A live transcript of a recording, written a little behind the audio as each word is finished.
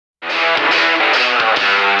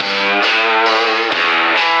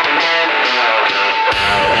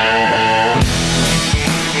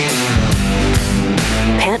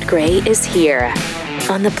Gray is here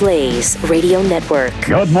on the Blaze Radio Network.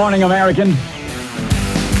 Good morning, American.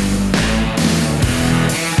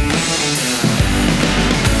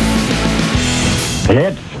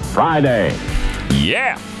 It's Friday.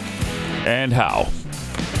 Yeah. And how?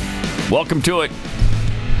 Welcome to it.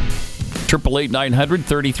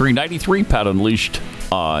 888-900-3393. Pat Unleashed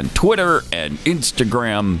on Twitter and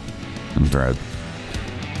Instagram and Threads.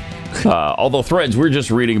 Although Threads, we were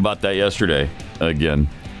just reading about that yesterday again.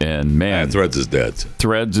 And man, Threads is dead.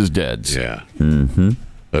 Threads is dead. Yeah. Mm-hmm.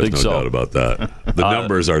 There's no doubt about that. The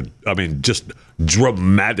numbers are, just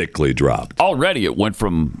dramatically dropped. Already it went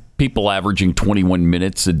from people averaging 21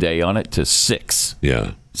 minutes a day on it to 6.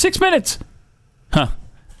 Yeah. 6 minutes. Huh.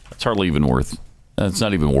 That's hardly even worth. That's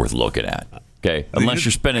not even worth looking at. Okay, unless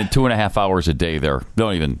you're spending 2.5 hours a day there,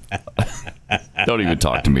 don't even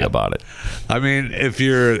talk to me about it. I mean, if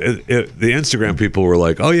the Instagram people were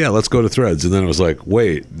like, "Oh yeah, let's go to Threads," and then it was like,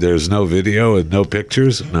 "Wait, there's no video and no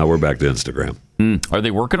pictures." Now we're back to Instagram. Are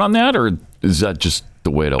they working on that, or is that just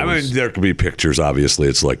the way it always? I mean, there could be pictures. Obviously,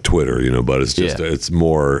 it's like Twitter, but it's just it's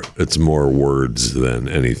more words than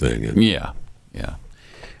anything. And yeah.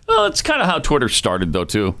 Well, it's kind of how Twitter started, though,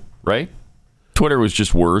 too, right? Twitter was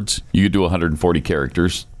just words. You could do 140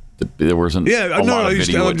 characters. There wasn't a lot of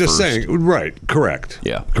video I'm just saying. Right. Correct.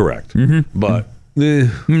 Yeah. Correct. Mm-hmm. But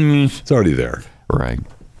it's already there. Right.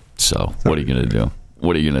 So what are you going to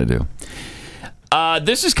do?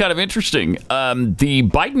 This is kind of interesting. The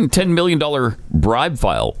Biden $10 million bribe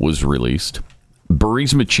file was released.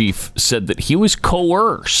 Burisma chief said that he was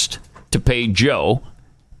coerced to pay Joe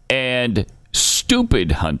and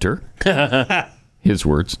stupid Hunter. His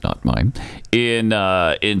words, not mine. In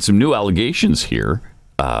some new allegations here,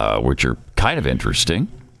 which are kind of interesting.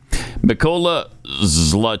 Mykola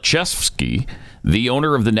Zlochevsky, the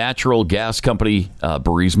owner of the natural gas company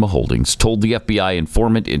Burisma Holdings, told the FBI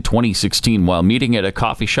informant in 2016 while meeting at a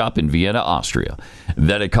coffee shop in Vienna, Austria,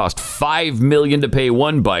 that it cost $5 million to pay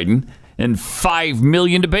one Biden and $5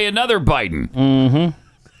 million to pay another Biden. Mm-hmm.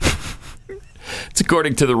 It's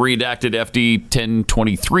according to the redacted FD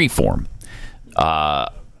 1023 form.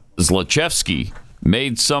 Zlochevsky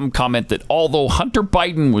made some comment that although Hunter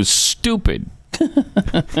Biden was stupid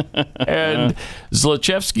and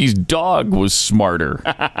Zlochevsky's dog was smarter.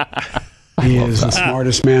 He is the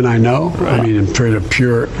smartest man I know. Right. I mean, in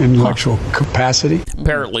pure intellectual capacity.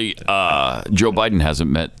 Apparently, Joe Biden hasn't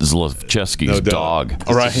met Zlochevsky's dog.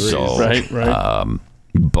 Right, so, right.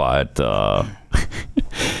 But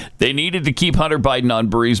they needed to keep Hunter Biden on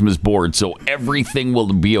Burisma's board so everything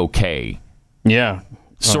will be okay. Yeah.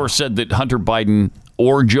 Source said that Hunter Biden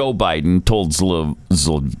or Joe Biden told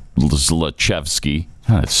Zlochevsky,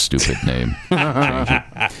 that's a stupid name,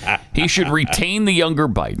 he should retain the younger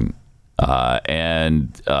Biden.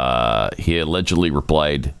 And he allegedly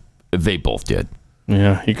replied, they both did.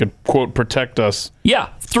 Yeah, he could, quote, protect us. Yeah,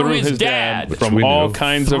 through his dad. From all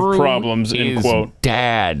kinds of problems, end quote.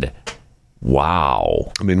 Dad.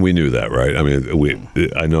 Wow. I mean, we knew that, right? I mean,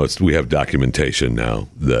 I know we have documentation now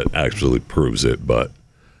that actually proves it, but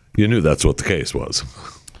you knew that's what the case was.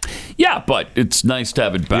 Yeah, but it's nice to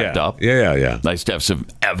have it backed up. Yeah. Nice to have some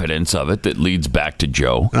evidence of it that leads back to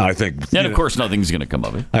Joe. No, I think, and of course, nothing's going to come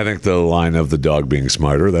of it. I think the line of the dog being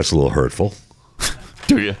smarter, that's a little hurtful.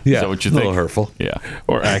 Do you? Yeah, is that what you think? A little hurtful. Yeah.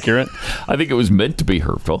 Or accurate. I think it was meant to be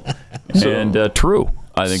hurtful and true.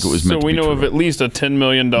 I think it was meant to be true. So we know of at least a $10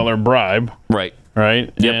 million bribe. Right.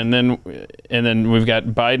 Right? Yep. And then we've got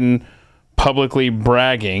Biden publicly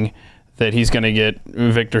bragging that he's going to get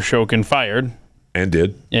Victor Shokin fired. And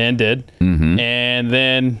did. Mm-hmm. And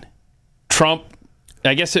then Trump,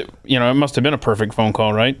 I guess it must have been a perfect phone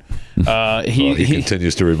call, right? He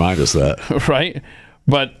continues to remind us that. Right?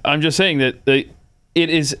 But I'm just saying that it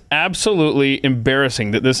is absolutely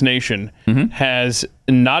embarrassing that this nation has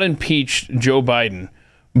not impeached Joe Biden,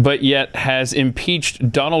 but yet has impeached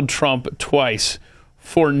Donald Trump twice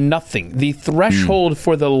for nothing. The threshold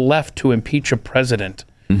for the left to impeach a president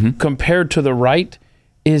compared to the right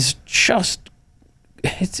is just,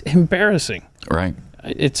 it's embarrassing. Right.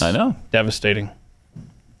 I know. Devastating.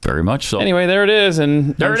 Very much so. Anyway, there it is.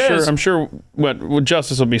 And I'm sure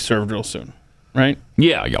justice will be served real soon. Right?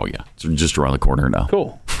 Yeah. It's just around the corner now.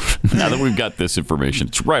 Cool. Now that we've got this information,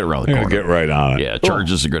 it's right around the corner. Get right on it. Yeah,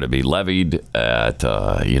 charges are going to be levied at,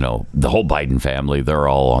 the whole Biden family. They're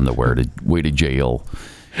all on the way to jail.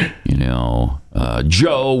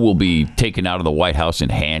 Joe will be taken out of the White House in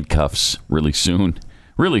handcuffs really soon.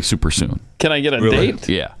 Really super soon. Can I get a date?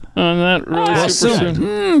 Yeah. On that really super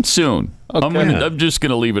soon? Soon. Okay. I'm just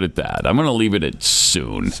going to leave it at that. I'm going to leave it at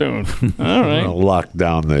soon. Soon. All right. Lock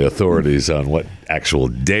down the authorities on what actual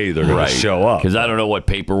day they're going to show up. Because I don't know what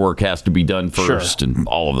paperwork has to be done first and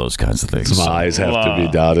all of those kinds of things. Some I's have to be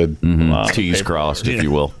dotted. T's crossed, if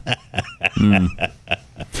you will.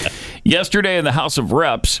 Yesterday in the House of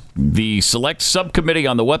Reps, the Select Subcommittee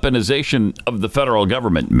on the Weaponization of the Federal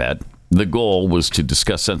Government met. The goal was to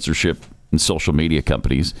discuss censorship in social media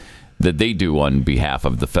companies that they do on behalf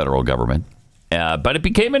of the federal government. But it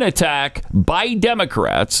became an attack by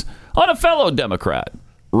Democrats on a fellow Democrat,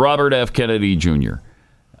 Robert F. Kennedy Jr.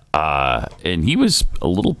 And he was a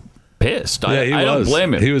little pissed. Yeah, I don't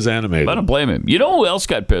blame him. He was animated. I don't blame him. You know who else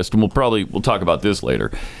got pissed? And we'll talk about this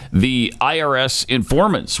later. The IRS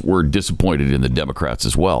informants were disappointed in the Democrats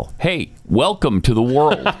as well. Hey, welcome to the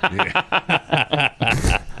world.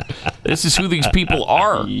 This is who these people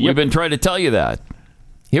are. We've been trying to tell you that.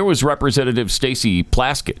 Here was Representative Stacey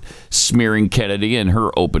Plaskett smearing Kennedy in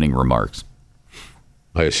her opening remarks.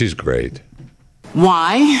 Oh, yeah, she's great.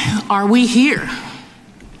 Why are we here?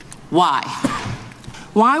 Why?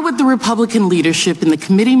 Why would the Republican leadership and the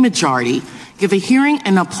committee majority give a hearing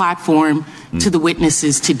and a platform to the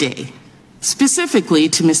witnesses today, specifically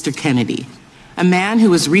to Mr. Kennedy, a man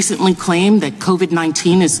who has recently claimed that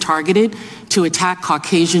COVID-19 is targeted to attack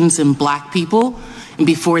Caucasians and black people, and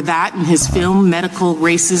before that, in his film Medical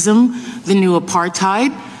Racism, The New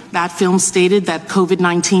Apartheid, that film stated that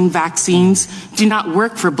COVID-19 vaccines do not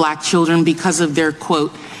work for black children because of their,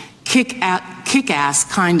 quote, kick-ass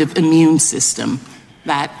kind of immune system.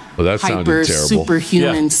 That hyper,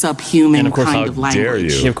 superhuman, subhuman kind of language. Dare you?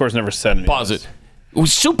 He, of course, never said anything. Pause it.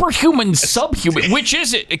 Superhuman, subhuman. Which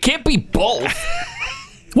is it? It can't be both.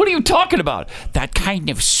 What are you talking about? That kind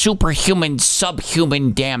of superhuman,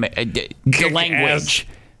 subhuman, language.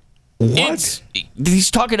 What? He's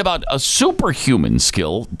talking about a superhuman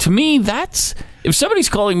skill. To me, that's... If somebody's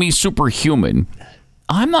calling me superhuman,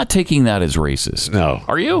 I'm not taking that as racist. No.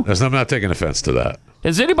 Are you? I'm not taking offense to that.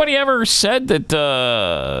 Has anybody ever said that,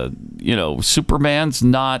 Superman's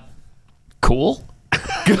not cool?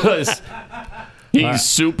 Because he's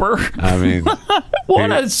super? I mean...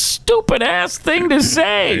 What a stupid-ass thing to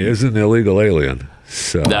say. He is an illegal alien.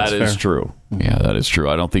 So that is true. Yeah, that is true.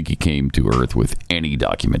 I don't think he came to Earth with any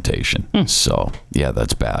documentation. So, yeah,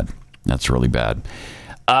 that's bad. That's really bad.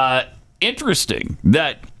 Interesting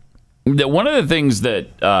that one of the things that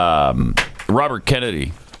Robert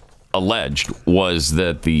Kennedy alleged was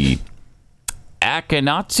that the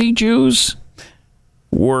Ashkenazi Jews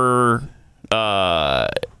were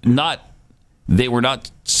not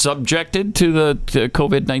subjected to the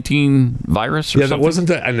COVID-19 virus or something? That wasn't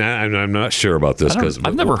that. And I'm not sure about this because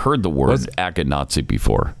I've never heard the word Ashkenazi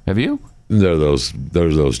before. Have you? There's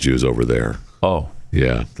those Jews over there. Oh.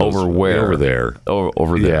 Yeah. Over where? Over there. Oh,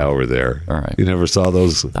 over there. Yeah, over there. All right. You never saw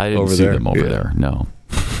those I didn't over see there? them over there. No.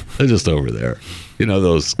 They're just over there. You know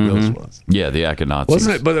those ones. Yeah, the Ashkenazis.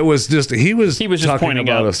 Wasn't it? But it was just he was just talking pointing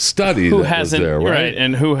about a study who that hasn't was there, right?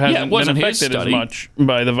 and who hasn't been wasn't his affected as study. much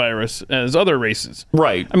by the virus as other races.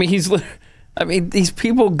 Right. I mean, these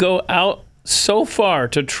people go out so far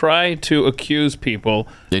to try to accuse people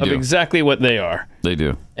of exactly what they are. They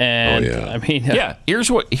do. And I mean,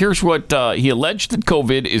 here's what he alleged that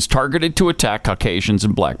COVID is targeted to attack Caucasians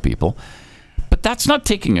and black people. But that's not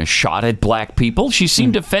taking a shot at black people. She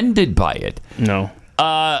seemed offended by it. No.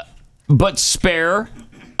 But spare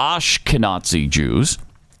Ashkenazi Jews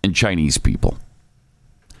and Chinese people.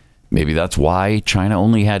 Maybe that's why China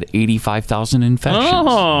only had 85,000 infections.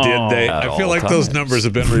 Oh. Did they? I feel like those numbers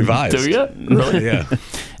have been revised. Do you? Really? Yeah.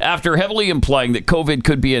 After heavily implying that COVID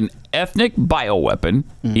could be an ethnic bioweapon,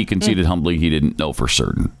 he conceded humbly he didn't know for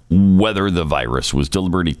certain whether the virus was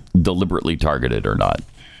deliberately targeted or not.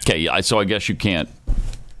 Okay, so I guess you can't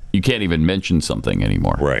even mention something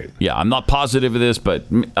anymore. Right. Yeah, I'm not positive of this, but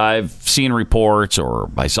I've seen reports or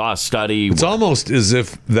I saw a study. It's almost as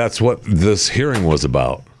if that's what this hearing was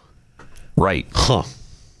about. Right. Huh.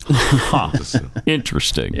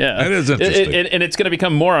 Interesting. Yeah. That is interesting. And it's going to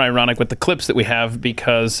become more ironic with the clips that we have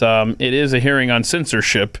because it is a hearing on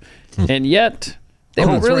censorship, and yet they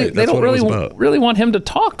don't really want him to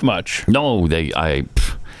talk much. No,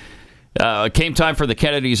 came time for the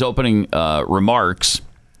Kennedys' opening remarks.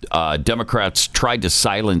 Democrats tried to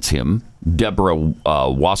silence him. Deborah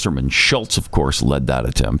Wasserman Schultz, of course, led that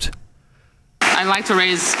attempt. I'd like to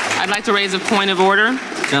raise a point of order.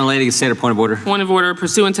 Gentlelady can state a point of order. Point of order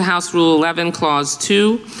pursuant to House Rule 11, Clause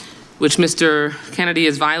 2. which Mr. Kennedy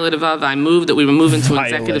is violative of, I move that we move into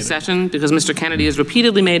executive session because Mr. Kennedy has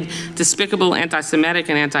repeatedly made despicable anti-Semitic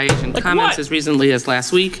and anti-Asian comments as recently as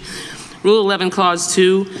last week. Rule 11, Clause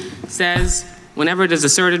 2 says, whenever it is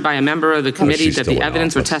asserted by a member of the committee that the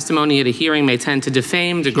evidence or testimony at a hearing may tend to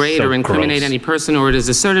defame, degrade, or incriminate any person, or it is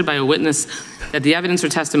asserted by a witness that the evidence or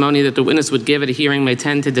testimony that the witness would give at a hearing may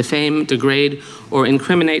tend to defame, degrade, or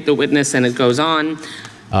incriminate the witness, and it goes on.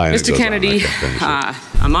 Mr. Kennedy,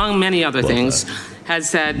 among many other things, has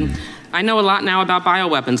said, I know a lot now about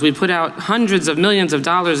bioweapons. We put out hundreds of millions of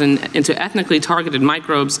dollars into ethnically targeted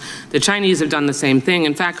microbes. The Chinese have done the same thing.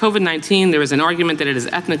 In fact, COVID-19, there is an argument that it is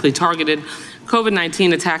ethnically targeted.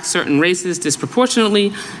 COVID-19 attacks certain races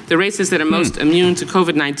disproportionately. The races that are most immune to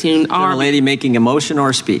COVID-19 are... A lady making a motion or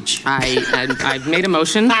a speech? I've made a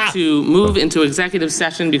motion to move into executive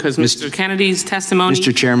session because Mr. Kennedy's testimony...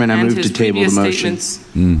 Mr. Chairman, I move to table the motion.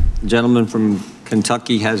 The gentleman from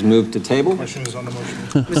Kentucky has moved to table. Question is on the motion.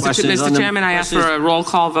 Mr. Chairman, I ask for a roll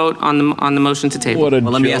call vote on the motion to table. Well,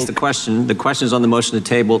 let me ask the question. The question is on the motion to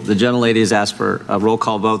table. The gentlelady has asked for a roll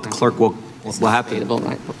call vote. The clerk will have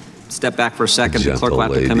to step back for a second. The clerk will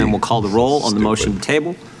have to come in. We'll call the roll on the motion to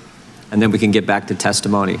table, and then we can get back to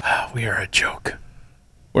testimony. We are a joke.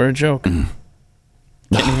 We're a joke.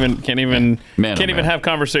 Can't even have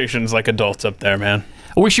conversations like adults up there, man.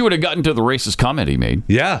 I wish you would have gotten to the racist comment he made.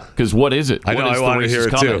 Yeah. Because what is it? I know, I want to hear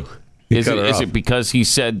it too. Is it because he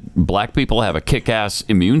said black people have a kick-ass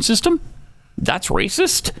immune system? That's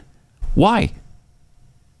racist? Why?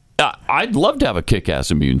 I'd love to have a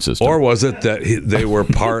kick-ass immune system. Or was it that they were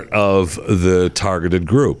part of the targeted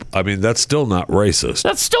group? I mean, that's still not racist.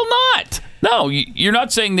 That's still not. No, you're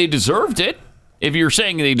not saying they deserved it. If you're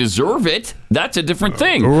saying they deserve it, that's a different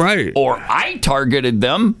thing. Right. Or I targeted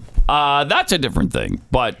them, that's a different thing.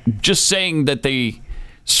 But just saying that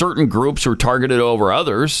certain groups are targeted over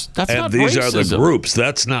others, that's not racism. And these are the groups.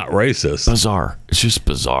 That's not racist. Bizarre. It's just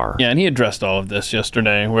bizarre. Yeah, and he addressed all of this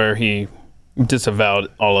yesterday where he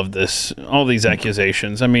disavowed all these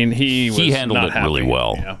accusations. I mean, he handled it really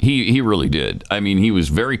well. Yeah. He really did. I mean, he was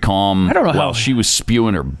very calm while she was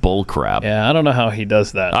spewing her bull crap. Yeah, I don't know how he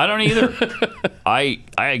does that. I don't either. I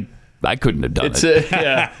couldn't have done it.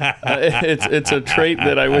 It's a trait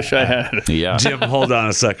that I wish I had. Yeah. Jim, hold on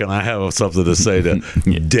a second. I have something to say to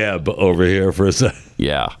Deb over here for a second.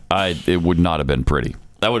 Yeah, it would not have been pretty.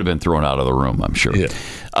 That would have been thrown out of the room, I'm sure. Yeah.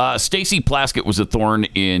 Stacey Plaskett was a thorn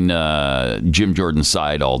in Jim Jordan's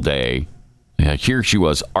side all day. Here she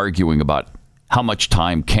was arguing about how much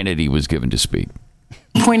time Kennedy was given to speak.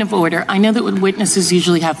 Point of order. I know that witnesses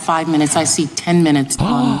usually have 5 minutes. I see 10 minutes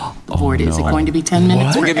on the board. No. Is it going to be 10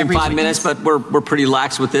 minutes? We'll give him 5 minutes, but we're pretty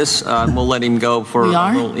lax with this. We'll let him go for... We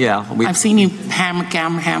are? I've seen you gavel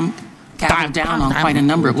down on quite a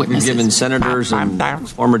number of witnesses. We've given senators and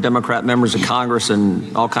former Democrat members of Congress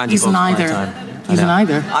and all kinds of folks time. He's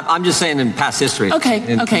neither. I'm just saying in past history.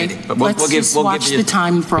 Okay. But we'll watch the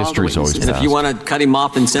time for all the witnesses. And if you want to cut him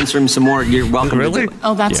off and censor him some more, you're welcome to do it.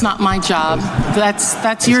 Oh, that's not my job.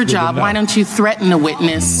 That's your job. Why don't you threaten a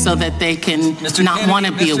witness so that they can not want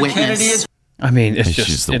to be a witness? I mean, it's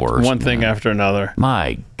just the worst, one thing after another.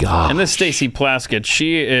 My God. And this Stacey Plaskett,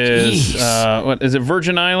 she is, what is it,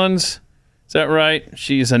 Virgin Islands? Is that right?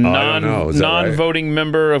 She's a non-voting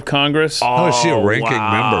member of Congress. Oh, is she a ranking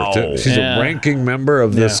member too? She's a ranking member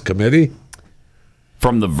of this committee?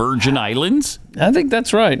 From the Virgin Islands? I think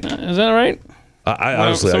that's right. Is that right? I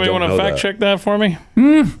honestly, somebody I don't know want to fact check that for me?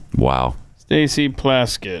 Wow. Stacey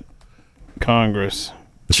Plaskett, Congress.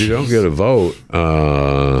 If you don't get a vote, get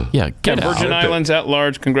out. Virgin Islands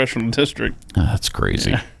at-large congressional district. That's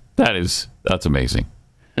crazy. Yeah. That's amazing.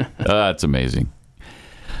 That's amazing.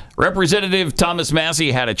 Representative Thomas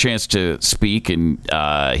Massie had a chance to speak, and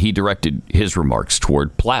he directed his remarks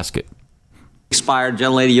toward Plaskett. Expired.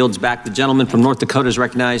 Gentlelady yields back. The gentleman from North Dakota is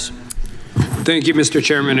recognized. Thank you, Mr.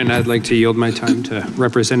 Chairman, and I'd like to yield my time to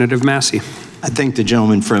Representative Massie. I thank the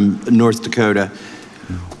gentleman from North Dakota.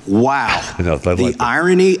 Wow. The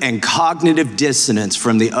irony and cognitive dissonance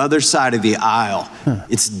from the other side of the aisle.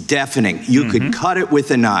 It's deafening. You could cut it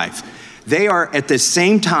with a knife. They are at the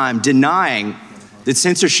same time denying that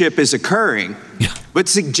censorship is occurring, but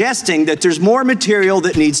suggesting that there's more material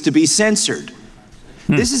that needs to be censored.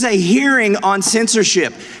 This is a hearing on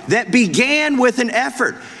censorship that began with an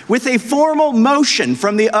effort, with a formal motion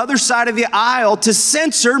from the other side of the aisle to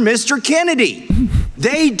censor Mr. Kennedy.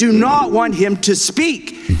 They do not want him to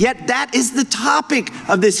speak, yet that is the topic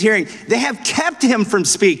of this hearing. They have kept him from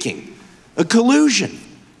speaking. A collusion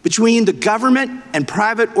between the government and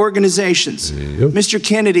private organizations. Mr.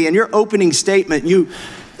 Kennedy, in your opening statement, you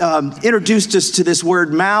introduced us to this word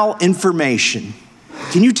malinformation.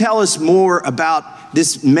 Can you tell us more about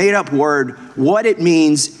this made-up word, what it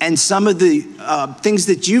means, and some of the things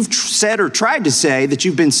that you've said or tried to say that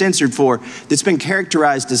you've been censored for that's been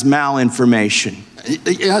characterized as malinformation?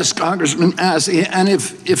 Yes, Congressman Massey, and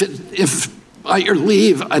if by your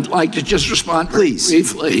leave, I'd like to just respond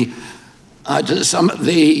briefly to some of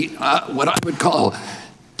the what I would call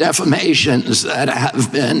defamations that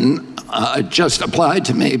have been just applied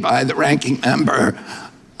to me by the ranking member.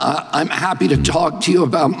 I'm happy to talk to you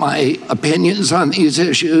about my opinions on these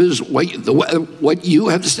issues, what you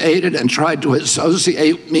have stated and tried to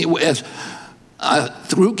associate me with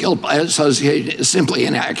through guilt by association is simply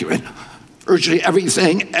inaccurate. Virtually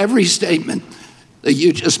everything, every statement that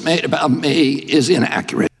you just made about me is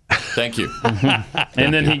inaccurate. Thank you.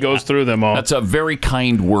 And then he goes through them all. That's a very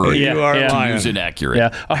kind word. You are lying. Use inaccurate.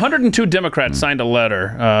 Yeah, 102 Democrats signed a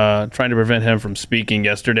letter trying to prevent him from speaking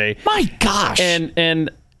yesterday. My gosh. And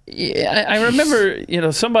I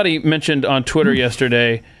remember, somebody mentioned on Twitter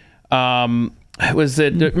yesterday, was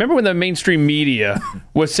that remember when the mainstream media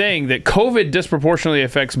was saying that COVID disproportionately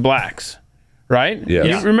affects blacks, right?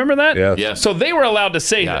 Yes. You remember that? Yes. So they were allowed to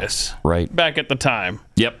say this back at the time.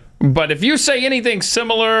 Yep. But if you say anything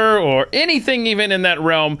similar or anything even in that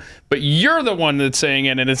realm, but you're the one that's saying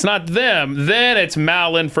it and it's not them, then it's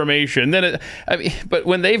malinformation. But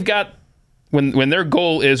when they've got when their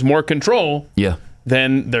goal is more control,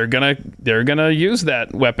 then they're gonna use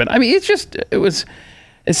that weapon. I mean, it was.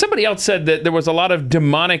 And somebody else said that there was a lot of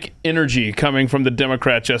demonic energy coming from the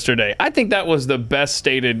Democrats yesterday. I think that was the best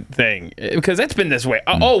stated thing because it's been this way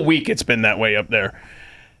all week. It's been that way up there.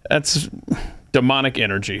 That's demonic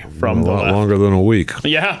energy from the left. Longer than a week.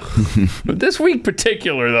 Yeah. But this week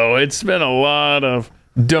particular, though, it's been a lot of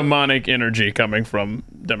demonic energy coming from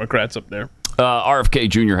Democrats up there. RFK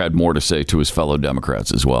Jr. had more to say to his fellow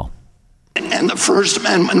Democrats as well. And the First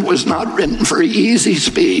Amendment was not written for easy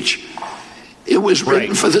speech. It was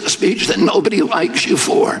written for the speech that nobody likes you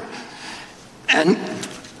for. And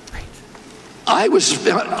I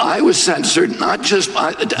was censored not just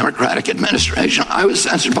by the Democratic administration. I was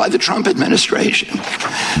censored by the Trump administration.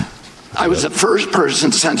 I was the first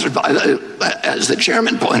person censored by as the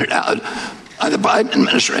chairman pointed out, by the Biden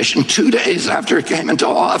administration 2 days after it came into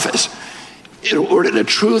office. It ordered a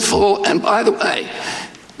truthful, and by the way,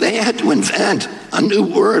 they had to invent a new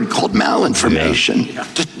word called malinformation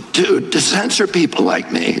to censor people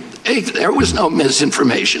like me. There was no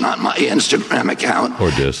misinformation on my Instagram account.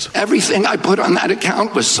 Or dis. Everything I put on that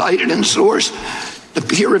account was cited and sourced to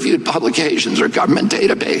peer-reviewed publications or government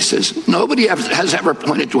databases. Nobody has ever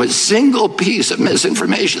pointed to a single piece of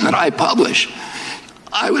misinformation that I publish.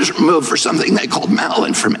 I was removed for something they called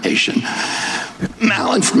malinformation.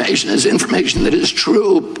 Malinformation is information that is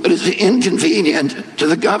true, but is inconvenient to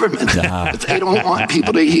the government that they don't want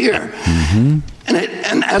people to hear.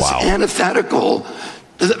 And that's antithetical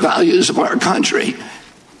to the values of our country.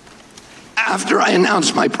 After I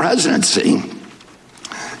announced my presidency,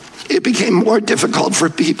 it became more difficult for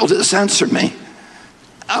people to censor me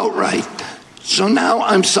outright. So now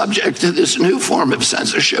I'm subject to this new form of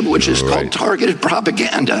censorship, which is called targeted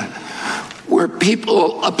propaganda, where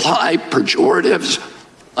people apply pejoratives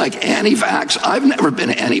like anti-vax. I've never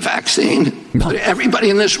been anti-vaccine, but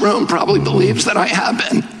everybody in this room probably believes that I have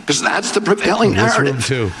been, because that's the prevailing narrative.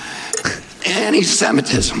 This room too.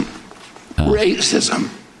 Anti-Semitism, racism.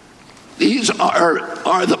 These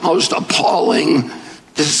are the most appalling,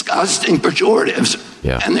 disgusting pejoratives,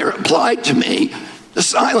 and they're applied to me to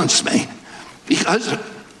silence me. Because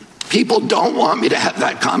people don't want me to have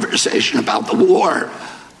that conversation about the war,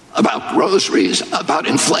 about groceries, about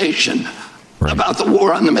inflation, about the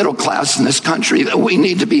war on the middle class in this country that we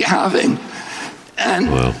need to be having. And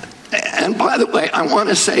by the way, I want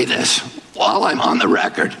to say this while I'm on the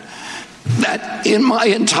record, that in my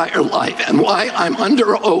entire life, and why I'm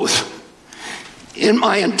under oath, in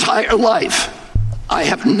my entire life, I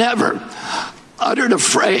have never uttered a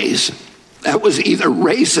phrase that was either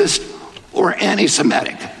racist or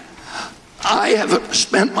anti-Semitic. I have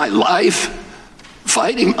spent my life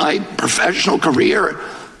fighting my professional career,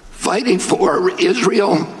 fighting for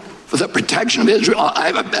Israel, for the protection of Israel. I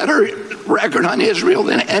have a better record on Israel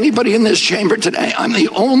than anybody in this chamber today. I'm the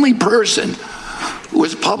only person who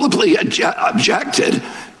has publicly objected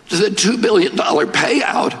to the $2 billion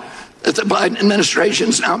payout that the Biden administration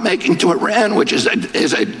is now making to Iran, which is a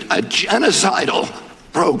genocidal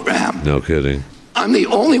program. No kidding. I'm the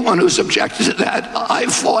only one who's objected to that. I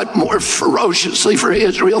fought more ferociously for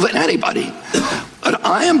Israel than anybody. But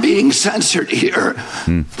I am being censored here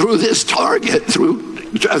through this target,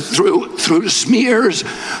 through smears,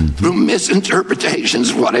 through misinterpretations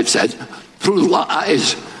of what I've said, through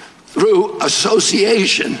lies, through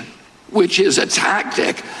association, which is a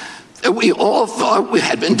tactic that we all thought we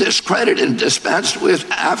had been discredited and dispensed with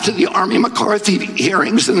after the Army McCarthy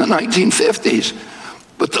hearings in the 1950s.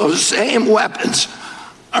 But those same weapons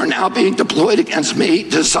are now being deployed against me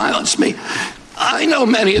to silence me. I know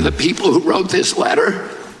many of the people who wrote this letter.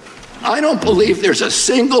 I don't believe there's a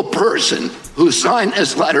single person who signed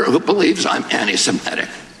this letter who believes I'm anti-Semitic.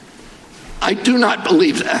 I do not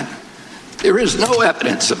believe that. There is no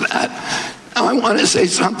evidence of that. Now, I want to say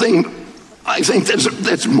something I think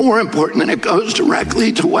that's more important, and it goes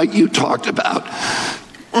directly to what you talked about,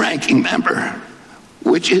 ranking member,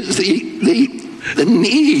 which is the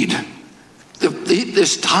need,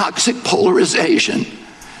 this toxic polarization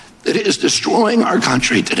that is destroying our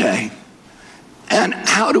country today. And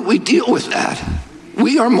how do we deal with that?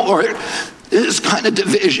 This kind of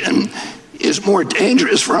division is more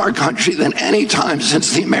dangerous for our country than any time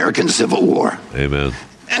since the American Civil War. Amen.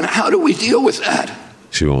 And how do we deal with that?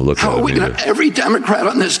 She won't look How at are we it going to, every Democrat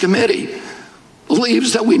on this committee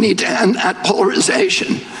believes that we need to end that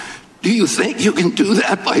polarization. Do you think you can do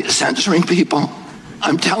that by censoring people?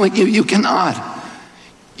 I'm telling you, you cannot.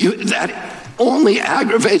 That only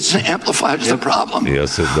aggravates and amplifies the problem.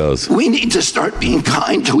 Yes, it does. We need to start being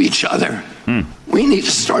kind to each other. We need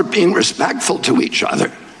to start being respectful to each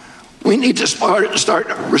other. We need to start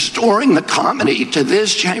restoring the comedy to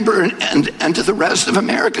this chamber and to the rest of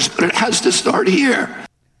America, but it has to start here.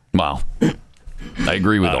 Wow. I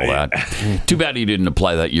agree with all that. Too bad he didn't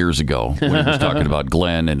apply that years ago when he was talking about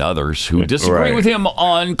Glenn and others who disagree with him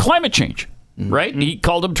on climate change, right? He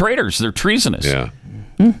called them traitors. They're treasonous. Yeah.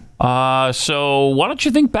 So why don't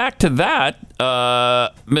you think back to that,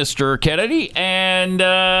 Mr. Kennedy, and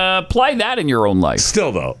apply that in your own life?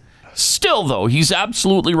 Still, though, he's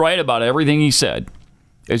absolutely right about everything he said.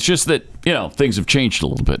 It's just that, things have changed a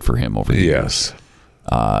little bit for him over the years,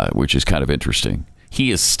 which is kind of interesting.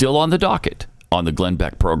 He is still on the docket on the Glenn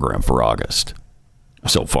Beck program for August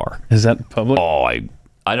so far. Is that public? Oh, I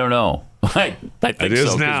don't know. I think it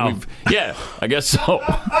is so, now. Yeah, I guess so.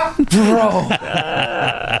 Bro.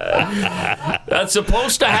 That's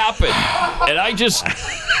supposed to happen. And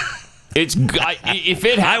if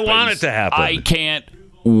it happens, I want it to happen. I can't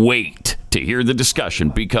wait to hear the discussion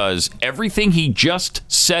because everything he just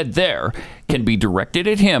said there can be directed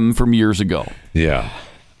at him from years ago. Yeah.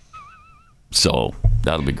 So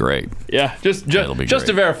that'll be great. Yeah, just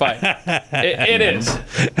to verify. It is.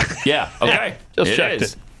 Yeah, okay. Just checked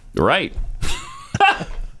it. Right.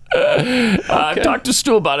 I've talked to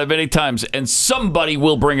Stu about it many times, and somebody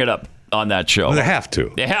will bring it up on that show. Well, they have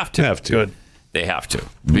to. They have to. Good. They have to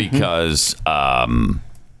because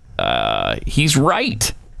he's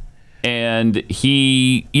right, and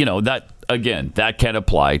he, that can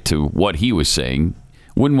apply to what he was saying.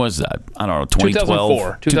 When was that? I don't know,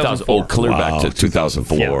 2012? 2004. Oh, clear back to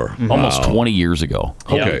 2004. Yeah. Almost 20 years ago.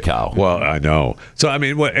 Holy cow. Well, I know. So, I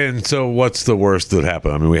mean, what's the worst that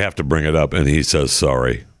happened? I mean, we have to bring it up, and he says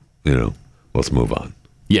sorry. Let's move on.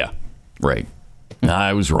 Yeah, right.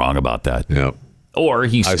 I was wrong about that. Yep. Or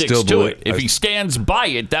he sticks to it. If he stands by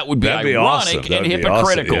it, that would be ironic awesome. and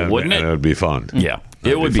hypocritical, awesome. wouldn't it? And it would be fun. Yeah.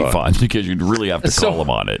 It would be fun because you'd really have to call him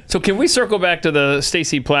on it. So can we circle back to the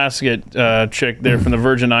Stacey Plaskett chick there from the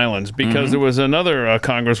Virgin Islands? Because there was another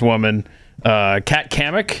Congresswoman, Kat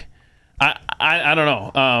Kamek. I don't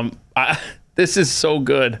know. This is so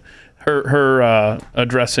good. Her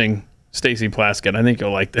addressing Stacey Plaskett. I think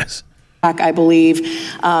you'll like this. I believe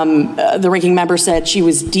the ranking member said she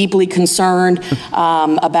was deeply concerned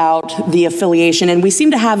about the affiliation. And we seem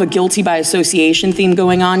to have a guilty by association theme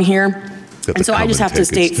going on here. And so I just have to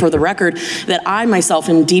state for the record that I myself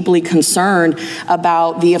am deeply concerned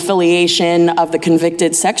about the affiliation of the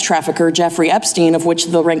convicted sex trafficker, Jeffrey Epstein, of which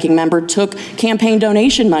the ranking member took campaign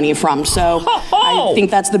donation money from. So I think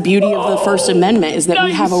that's the beauty of the First Amendment, is that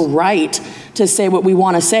we have a right to say what we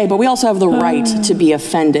want to say, but we also have the right to be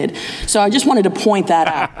offended. So I just wanted to point that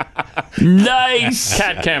out. Nice.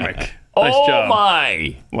 Kat Kamek. Nice job.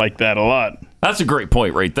 My. Like that a lot. That's a great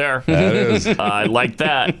point right there. That is. I like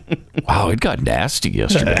that. Wow, it got nasty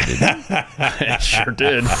yesterday, didn't it? It sure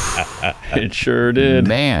did. It sure did.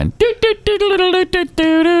 Man.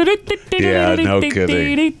 Yeah, no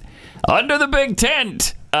kidding. Under the big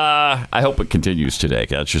tent. I hope it continues today.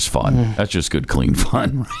 That's just fun. That's just good, clean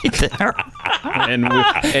fun right there.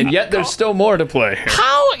 And yet there's still more to play.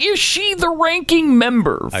 How is she the ranking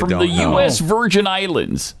member from the U.S. Virgin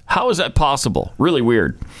Islands? How is that possible? Really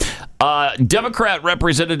weird. Democrat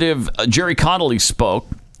Representative Jerry Connolly spoke,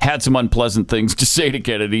 had some unpleasant things to say to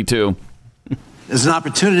Kennedy, too. There's an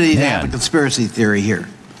opportunity to have a conspiracy theory here.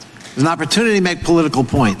 There's an opportunity to make political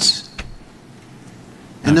points.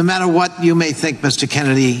 And no matter what you may think, Mr.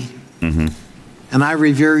 Kennedy, Mm-hmm. and I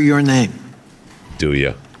revere your name, Do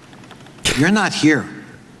you? you're not here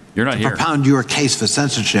You're not to here. propound your case for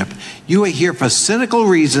censorship. You are here for cynical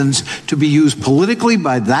reasons to be used politically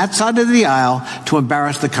by that side of the aisle to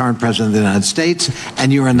embarrass the current president of the United States,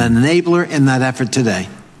 and you're an enabler in that effort today.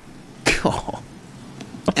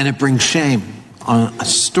 And it brings shame on a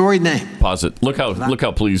storied name. Pause it. Look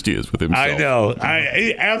how pleased he is with himself. I know.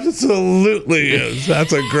 He absolutely is.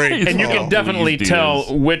 That's a great And you call. can definitely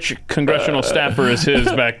tell which congressional staffer is his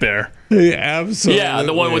back there. He absolutely Yeah,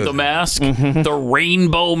 the one with the mask, Mm-hmm. the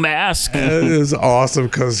rainbow mask. It is awesome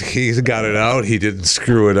because he got it out. He didn't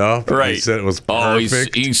screw it up. Right. He said it was Oh,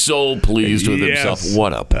 perfect. he's so pleased with Yes. himself.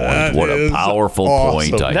 What a point. That What a is powerful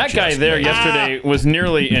awesome. point. I That guy just there made. yesterday was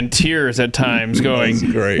nearly in tears at times, going,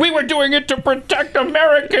 That's great. "We were doing it to protect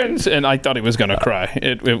Americans," and I thought he was going to cry.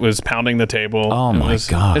 It was pounding the table. Oh, It my was-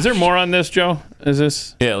 gosh. Is there more on this, Joe? Is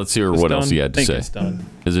this? Yeah, let's hear It's what else done? he had to I think say. it's done.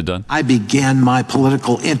 Is it done? I began my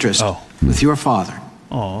political interest with your father,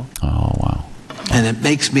 Oh, wow. and it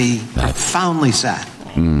makes me profoundly sad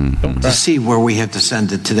to see where we have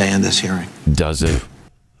descended today in this hearing. Does it?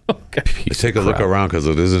 Take a look around because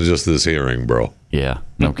it isn't just this hearing, bro. Yeah,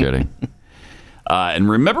 no kidding. And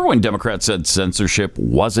remember when Democrats said censorship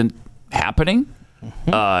wasn't happening?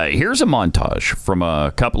 Here's a montage from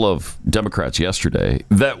a couple of Democrats yesterday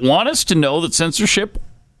that want us to know that censorship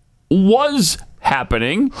was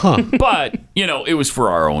happening, but, it was for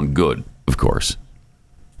our own good, of course.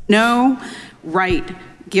 No right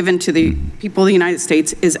given to the people of the United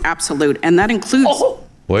States is absolute, and that includes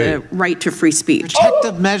the right to free speech.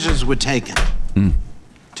 Protective measures were taken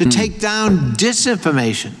to take down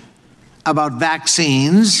disinformation about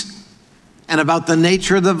vaccines and about the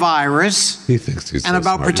nature of the virus He thinks he's and so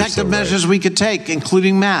about smart. He's protective so measures we could take,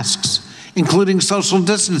 including masks, including social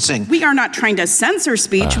distancing. We are not trying to censor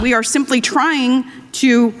speech. We are simply trying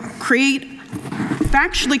to create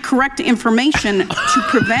factually correct information to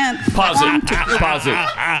prevent harm to people. Pause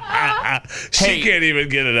it. She can't even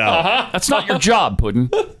get it out. That's not your job, Puddin'.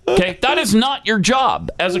 Okay? That is not your job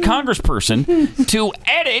as a congressperson to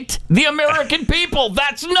edit the American people.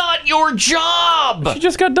 That's not your job. she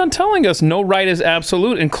just got done telling us no right is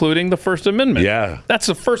absolute, including the First Amendment. Yeah. That's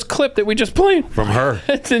the first clip that we just played From her.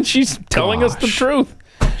 and she's telling us the truth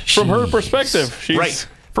from her perspective. She's, Right.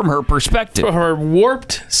 From her perspective. From her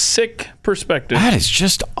warped, sick perspective. That is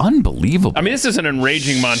just unbelievable. I mean, this is an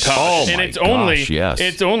enraging montage, Oh, and my it's only gosh, yes.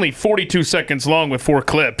 it's only 42 seconds long with 4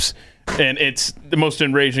 clips, and it's the most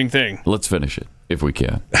enraging thing. Let's finish it if we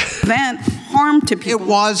can. Prevent harm to people. It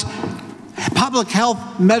was public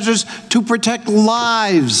health measures to protect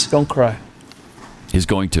lives. Don't cry. He's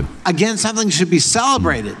going to. Again, something should be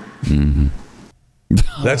celebrated.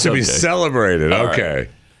 That should be Okay. celebrated. All right. Okay.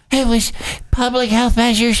 It was public health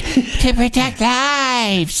measures to protect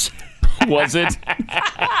lives. Was it?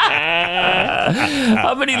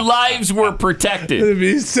 How many lives were protected? To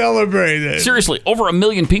be celebrated. Seriously, over 1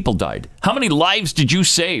 million people died. How many lives did you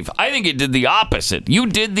save? I think it did the opposite. You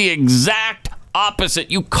did the exact opposite.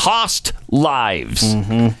 You cost lives.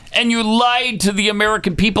 And you lied to the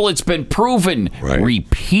American people. It's been proven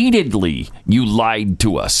repeatedly. You lied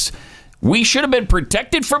to us. We should have been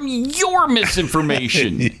protected from your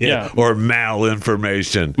misinformation. Yeah. Or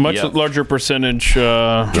malinformation. Much larger percentage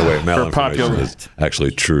No, wait, for malinformation popular. is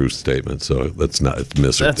actually true statement, so that's not it's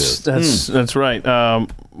mis or dis. That's right.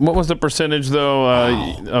 What was the percentage though?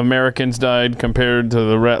 Americans died compared to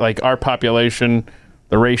the like our population.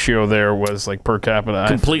 The ratio there was like per capita.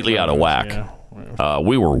 Completely out of whack. Yeah.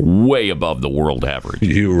 We were way above the world average.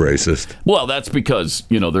 You racist. Well, that's because,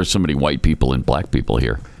 there's so many white people and black people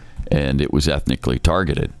here, and it was ethnically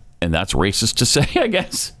targeted. And that's racist to say, I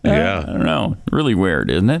guess. Yeah. I don't know. Really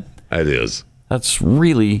weird, isn't it? It is. That's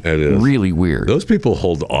really, really weird. Those people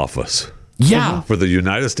hold office. Yeah. For the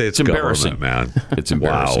United States It's embarrassing. government, man. It's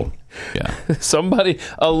embarrassing. Wow. Yeah.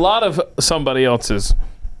 A lot of somebody else's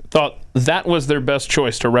thought that was their best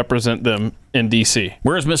choice to represent them in D.C.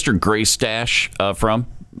 Where's Mr. Gray Stash from?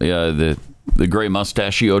 The gray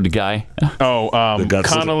mustachioed guy?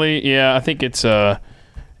 Connolly. Yeah, I think it's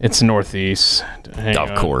Northeast. Hang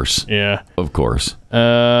Of on. course. Yeah. Of course.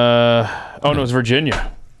 No, it's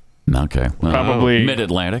Virginia. Okay. Probably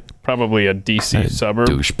Mid-Atlantic. Probably a D.C. suburb.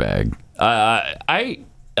 Douchebag. I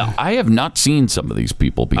have not seen some of these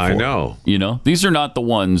people before. I know. These are not the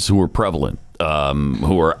ones who are prevalent,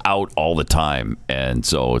 who are out all the time. And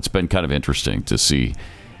so it's been kind of interesting to see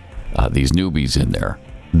these newbies in there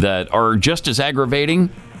that are just as aggravating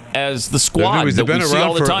as the squad that we see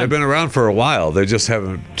all the time. They've been around for a while. They just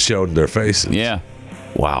haven't shown their faces. Yeah.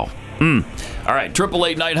 Wow. All right,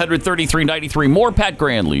 888-900-3393. More Pat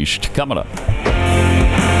Gray Unleashed coming up.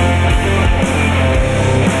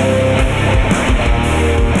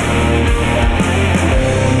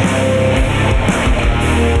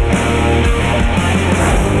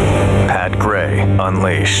 Pat Gray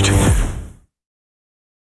Unleashed.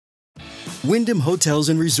 Wyndham Hotels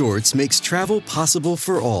and Resorts makes travel possible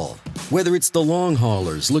for all. Whether it's the long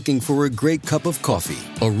haulers looking for a great cup of coffee,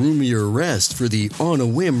 a roomier rest for the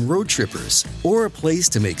on-a-whim road trippers, or a place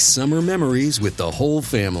to make summer memories with the whole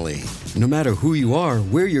family. No matter who you are,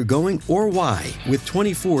 where you're going, or why, with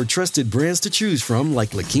 24 trusted brands to choose from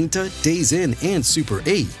like La Quinta, Days Inn, and Super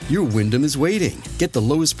 8, your Wyndham is waiting. Get the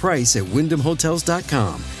lowest price at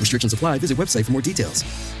WyndhamHotels.com. Restrictions apply. Visit website for more details.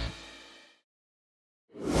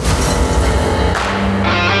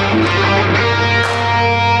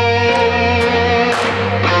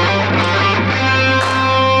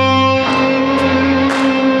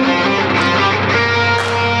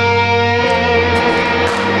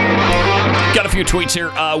 Got a few tweets here.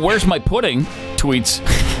 Where's my pudding? Tweets.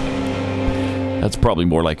 That's probably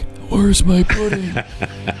more like, where's my pudding?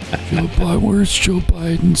 Where's Joe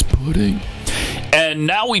Biden's pudding? And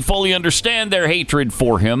now we fully understand their hatred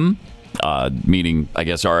for him, meaning, I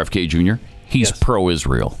guess, RFK Jr. He's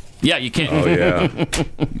pro-Israel. Yeah, you can't. Oh, yeah.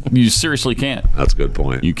 You seriously can't. That's a good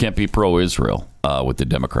point. You can't be pro-Israel with the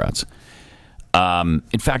Democrats.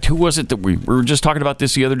 In fact, who was it that we were just talking about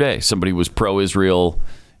this the other day? Somebody was pro-Israel,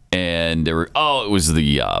 and they were, it was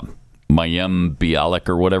the Mayim Bialik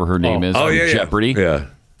or whatever her name is on Jeopardy. Yeah.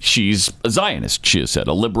 She's a Zionist, she has said,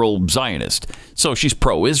 a liberal Zionist. So she's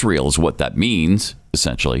pro-Israel is what that means,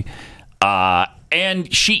 essentially.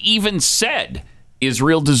 And she even said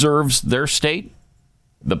Israel deserves their state.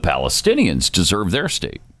 The Palestinians deserve their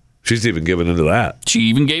state. She's even given into that. She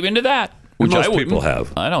even gave into that, which most I wouldn't. people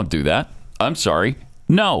have. I don't do that. I'm sorry.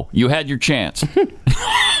 No, you had your chance.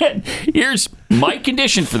 Here's my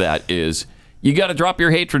condition for that is you got to drop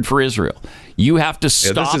your hatred for Israel. You have to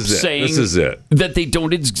stop saying that they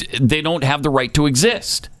don't have the right to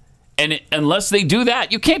exist. And unless they do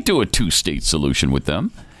that, you can't do a two-state solution with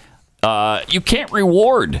them. You can't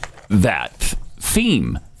reward that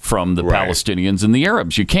theme from the Palestinians and the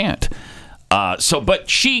Arabs. You can't. But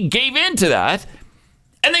she gave in to that,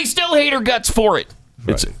 and they still hate her guts for it.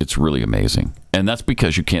 Right. It's really amazing. And that's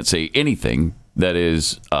because you can't say anything that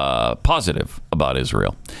is positive about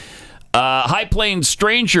Israel. High Plains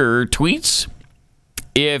Stranger tweets,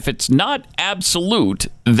 if it's not absolute,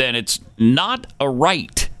 then it's not a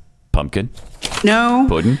right. Pumpkin? No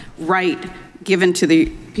Puddin'? right given to the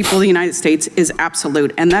people of the United States is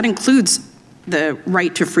absolute, and that includes the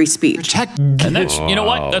right to free speech. And that's, you know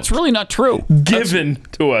what? That's really not true. Given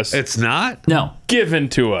to us. It's not? No. Given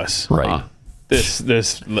to us. Right. This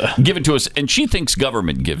given to us, and she thinks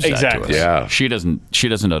government gives that to us. Yeah. She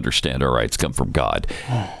doesn't understand our rights come from God.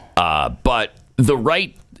 But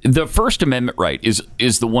the First Amendment right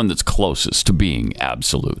is the one that's closest to being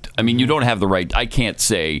absolute. I mean, you don't have the right. I can't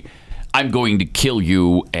say I'm going to kill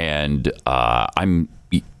you and I'm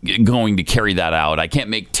going to carry that out. I can't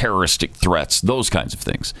make terroristic threats. Those kinds of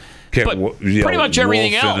things. But pretty much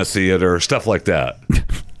everything else. In a theater, stuff like that.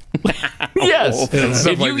 Yes.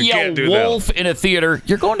 If you yell wolf in a theater,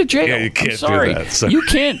 you're going to jail. Yeah, you can't I'm sorry. do that. So.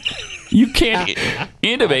 You can't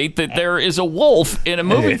innovate that there is a wolf in a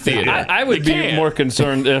movie theater. I would be more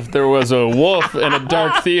concerned if there was a wolf in a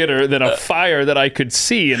dark theater than a fire that I could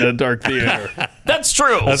see in a dark theater. That's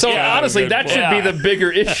true. Honestly, that should be the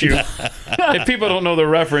bigger issue. If people don't know the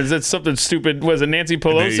reference, it's something stupid. Was it Nancy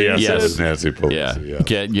Pelosi? Yes, it was Nancy Pelosi. Yeah. You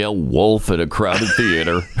can't yell wolf at a crowded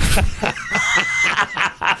theater.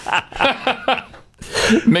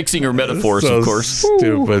 Mixing her metaphors, of course.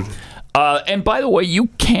 Stupid. And by the way, you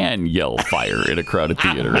can yell fire in a crowded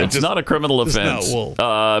theater. It's not a criminal offense.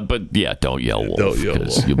 But yeah, don't yell wolf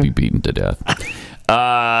because you'll be beaten to death.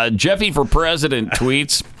 Jeffy for president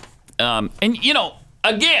tweets, and you know,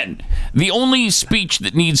 again, the only speech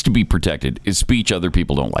that needs to be protected is speech other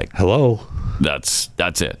people don't like. Hello. That's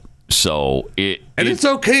it. So it's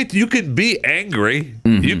okay. You can be angry.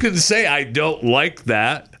 Mm-hmm. You can say I don't like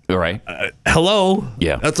that. All right. Hello.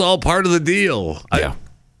 Yeah. That's all part of the deal. Yeah.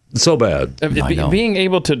 So bad. Being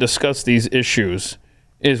able to discuss these issues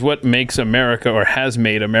is what makes America or has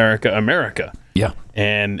made America America. Yeah.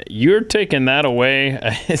 And you're taking that away.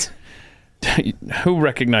 Who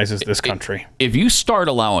recognizes this country? If you start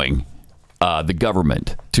allowing the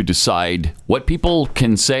government to decide what people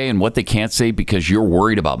can say and what they can't say because you're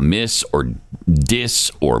worried about mis or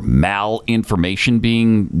dis or malinformation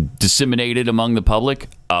being disseminated among the public,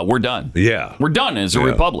 we're done. Yeah. We're done as a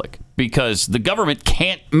republic because the government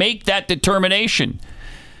can't make that determination.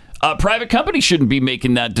 Private companies shouldn't be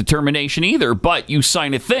making that determination either, but you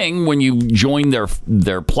sign a thing when you join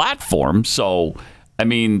their platform. So, I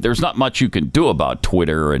mean, there's not much you can do about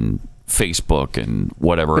Twitter and Facebook and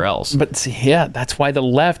whatever else. But see, yeah, that's why the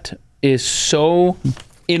left is so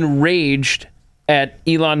enraged at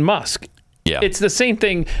Elon Musk. Yeah. It's the same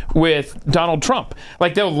thing with Donald Trump.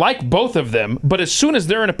 Like, they'll like both of them, but as soon as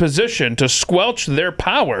they're in a position to squelch their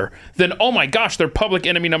power, then, oh my gosh, they're public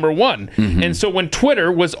enemy number one. And so when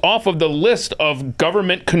Twitter was off of the list of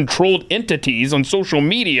government-controlled entities on social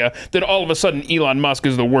media, then all of a sudden Elon Musk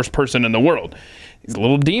is the worst person in the world. These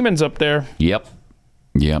little demons up there. Yep.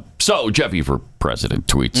 So, Jeffy for president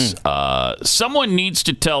tweets, someone needs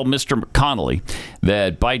to tell Mr. McConnell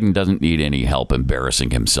that Biden doesn't need any help embarrassing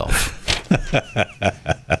himself.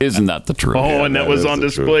 Isn't that the truth? Oh, and that was on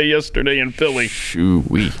display yesterday in Philly.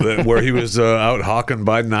 Shoo-wee. Where he was out hawking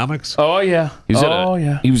Bidenomics? Oh, yeah.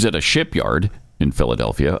 He was at a shipyard in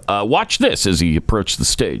Philadelphia. Watch this as he approached the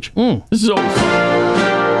stage. This is always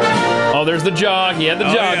fun. Oh, there's the jog. He had the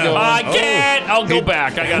jog going. I can't. I'll go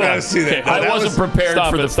back. I gotta see that. Okay, I wasn't prepared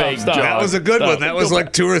for the fake jog. That was a good one. That was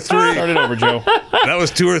like 2 or 3. Start it over, Joe. That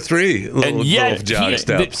was 2 or 3 little jog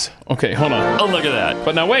steps. Okay, hold on. Oh, look at that.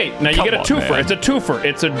 But now wait. Now you get a twofer. Man. It's a twofer.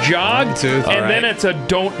 It's a jog, and then it's a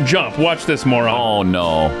don't jump. Watch this, moron. Oh,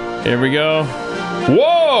 no. Here we go.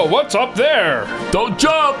 Whoa, what's up there? Don't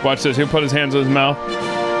jump. Watch this. He'll put his hands on his mouth.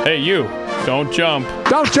 Hey, you. Don't jump.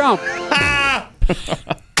 Don't jump.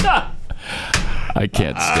 I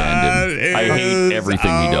can't stand him. I hate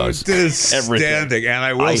everything he does. Outstanding. And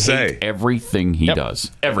I will say, hate everything he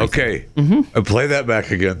does. Everything. Okay. Play that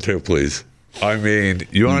back again, too, please. I mean,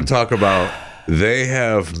 you want to talk about they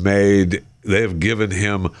have given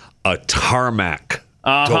him a tarmac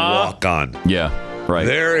to walk on. Yeah, right.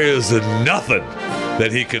 There is nothing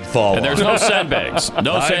that he can fall and there's on. no sandbags.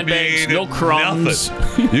 No sandbags, no crumbs.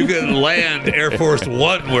 Nothing. You can land Air Force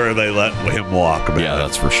One where they let him walk, man. Yeah,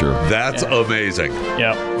 that's for sure. That's amazing.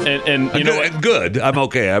 Yeah. And you know, and good. I'm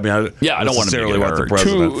okay. I mean, I don't want to necessarily want the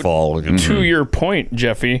president falling. To your point,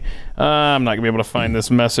 Jeffy, I'm not going to be able to find this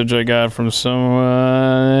message I got from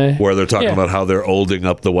some... where they're talking about how they're holding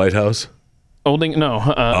up the White House? Holding? No.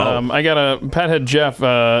 I got a... Pathead Jeff,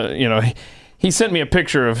 he sent me a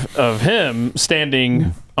picture of him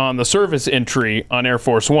standing on the service entry on Air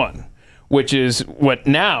Force One, which is what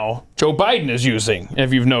now Joe Biden is using,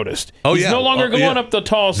 if you've noticed. He's no longer going up the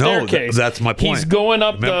tall staircase. No, that's my point. He's going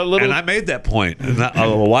up the little... And I made that point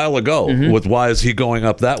a while ago with why is he going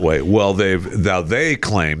up that way? Well, they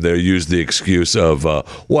claim they use the excuse of,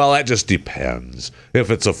 well, that just depends.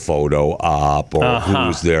 If it's a photo op or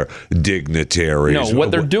who's their dignitaries. No,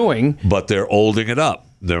 what they're doing... But they're holding it up.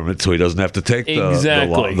 So he doesn't have to take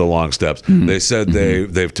the long steps. They said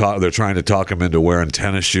they're trying to talk him into wearing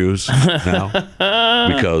tennis shoes now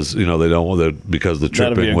because they don't want because the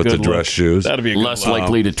tripping with the dress shoes. That'd be less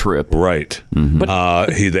likely to trip. Right.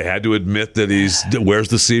 They had to admit that wears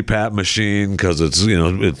the CPAP machine because it's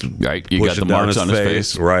right. You got the marks on his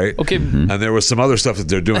face. Right. Okay. And there was some other stuff that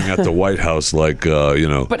they're doing at the White House, like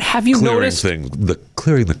But have you noticed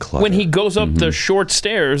clearing the clutter when he goes up the short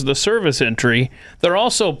stairs, the service entry? They're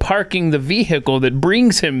also parking the vehicle that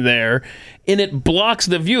brings him there, and it blocks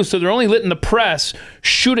the view. So they're only letting the press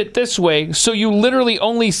shoot it this way. So you literally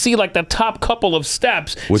only see like the top couple of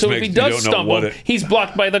steps. So if he does stumble, he's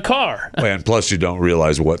blocked by the car. And plus, you don't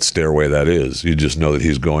realize what stairway that is. You just know that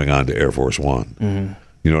he's going on to Air Force One.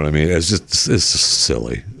 You know what I mean? It's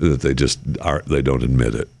silly that they don't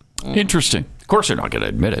admit it. Interesting. Of course, they're not going to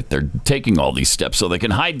admit it. They're taking all these steps so they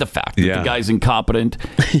can hide the fact that the guy's incompetent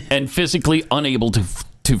and physically unable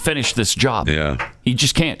to finish this job. Yeah. He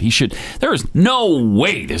just can't. There is no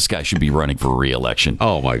way this guy should be running for re-election.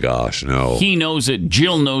 Oh, my gosh, no. He knows it.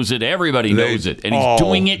 Jill knows it. Everybody knows it. And he's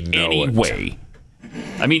doing it anyway.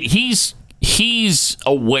 I mean, he's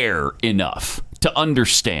aware enough to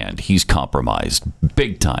understand he's compromised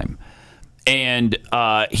big time. And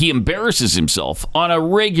he embarrasses himself on a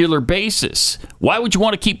regular basis. Why would you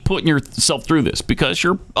want to keep putting yourself through this? Because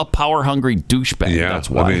you're a power-hungry douchebag. Yeah, that's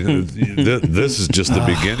why. I mean, this is just the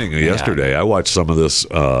beginning of yesterday. I watched some of this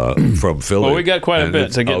from Philly. Well, we got quite a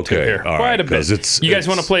bit to get to here. Quite a bit. You guys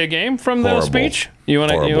want to play a game from the speech? You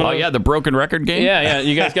want to? Oh yeah, the broken record game. Yeah.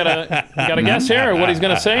 You guys got a guess here, or what he's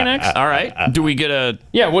going to say next? All right. Do we get a?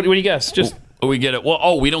 Yeah. What do you guess? Just. We get it.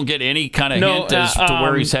 Well, we don't get any kind of hint as to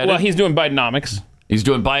where he's headed. Well, he's doing Bidenomics. He's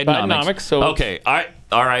doing Bidenomics. So okay.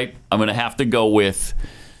 All right. I'm going to have to go with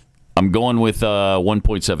I'm going with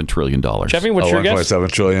 $1.7 trillion. Jeffy, what's your guess?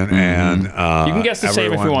 $1.7 trillion, and you can guess the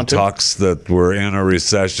same if you want to. Talks that we're in a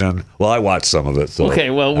recession. Well, I watched some of it. So okay,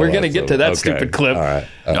 well, we're going to get to that stupid clip. All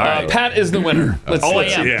right. Pat is the winner. Let's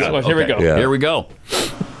Here we go. Yeah. Here we go.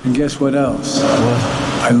 And guess what else?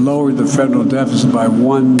 I lowered the federal deficit by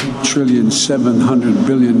 $1.7 trillion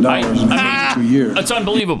in the next 2 years. It's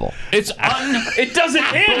unbelievable. It doesn't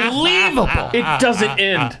end. Unbelievable. It doesn't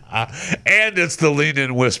end. And it's the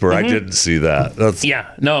lean-in whisper. I didn't see that.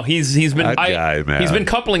 He's been that guy, man. He's been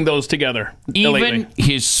coupling those together. Even lately.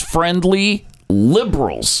 his friendly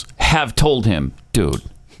liberals have told him, dude,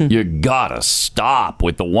 you gotta stop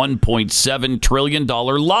with the $1.7 trillion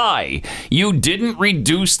lie. You didn't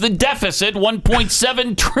reduce the deficit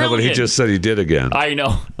 $1.7 trillion. No, but he just said he did again. I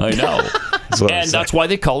know. That's why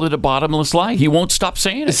they called it a bottomless lie. He won't stop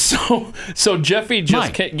saying it. So Jeffy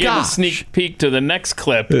just gave a sneak peek to the next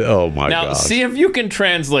clip. Oh my god! Now see if you can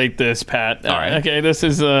translate this, Pat. All right. Okay, this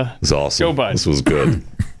is it's awesome. Joe Biden. This was good.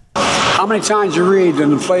 How many times you read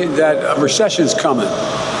that a recession's coming?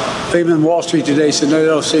 Even Wall Street today said, no, they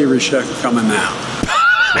don't see a recession coming now.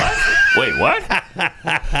 Wait, what?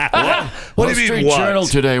 What do you mean, what? Journal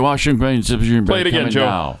today, Washington. Play it again, Joe.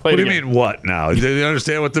 Now. What do you mean, what now? Did you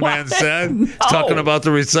understand what the man said? He's talking about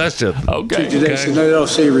the recession. Okay. Today said, no, they don't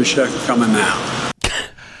see a recession coming now.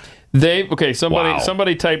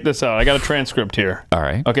 Somebody type this out. I got a transcript here. All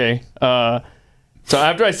right. Okay. So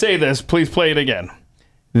after I say this, please play it again.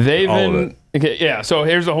 So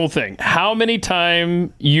here's the whole thing. How many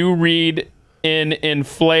times you read in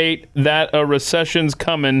Inflate that a recession's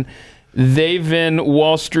coming, they've in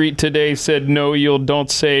Wall Street today said, no, you don't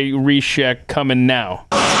say recheck coming now.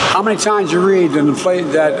 How many times you read in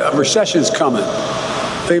Inflate that a recession's coming?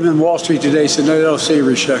 Even Wall Street today said, no, they don't see a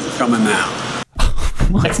recession coming now.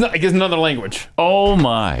 It's another language. Oh,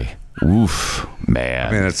 my. Oof, man.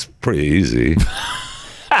 I mean, it's pretty easy.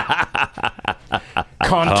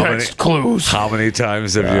 Context clues. How many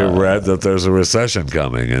times have you read that there's a recession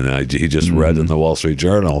coming? And he just read in the Wall Street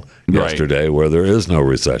Journal yesterday where there is no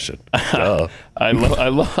recession. I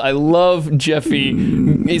love Jeffy.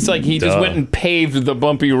 It's like he just went and paved the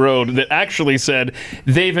bumpy road that actually said,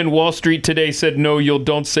 they've in Wall Street today said, no, you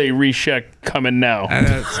don't say recheck coming now.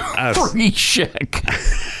 Recheck.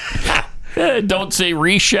 Don't say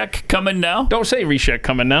recheck coming now. Don't say recheck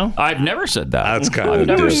coming now. I've never said that. That's kind I've of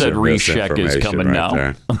never said recheck is coming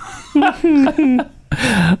right now.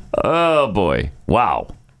 Oh boy!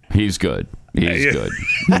 Wow, he's good. He's good.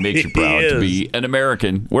 It makes you proud to be an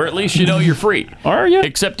American, where at least you know you're free. Are you?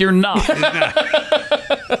 Except you're not.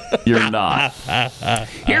 You're not.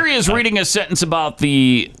 Here he is reading a sentence about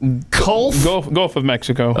the Gulf of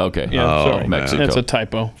Mexico. Okay. Yeah, sorry. Mexico. That's a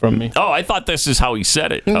typo from me. Oh, I thought this is how he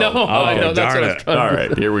said it. No, no, that's what I was trying All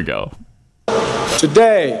right, here we go.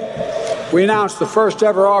 Today, we announced the first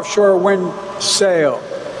ever offshore wind sail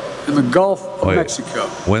in the Gulf of Mexico.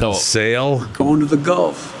 Wind sail? Going to the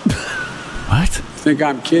Gulf. What? Think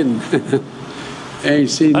I'm kidding. Ain't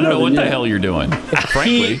seen I don't know nothing what the yet. hell you're doing,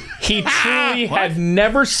 frankly. He truly had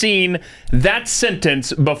never seen that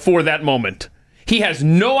sentence before that moment. He has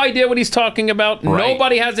no idea what he's talking about. Right.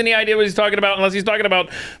 Nobody has any idea what he's talking about unless he's talking about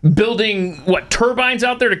building turbines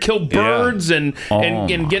out there to kill birds and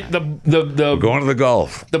get the We're going to the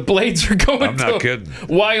Gulf. The blades are going I'm not to kidding.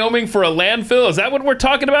 Wyoming for a landfill. Is that what we're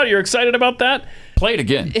talking about? You're excited about that? Play it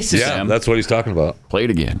again. Yeah, that's what he's talking about. Play it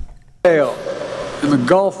again. Sail in the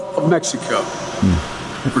Gulf of Mexico.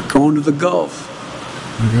 We're going to the Gulf.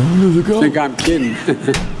 We're going to the Gulf. Think I'm kidding.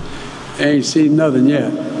 Ain't seen nothing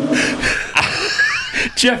yet.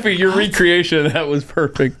 Jeffy, your recreation of that was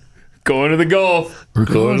perfect. Going to the Gulf. We're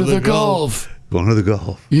going to the Gulf. Going to the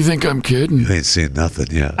Gulf. You think I'm kidding? You ain't seen nothing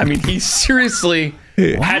yet. I mean, he seriously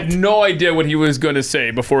had no idea what he was going to say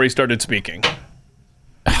before he started speaking.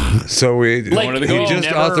 So he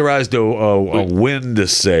just authorized a wind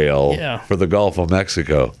sail for the Gulf of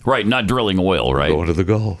Mexico. Right, not drilling oil, right? Going to the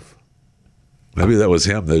Gulf. Maybe that was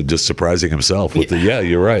him just surprising himself with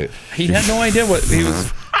you're right. He had no idea what he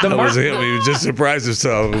was. That was him. He was just surprised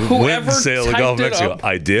himself. Wind sail the Gulf of Mexico.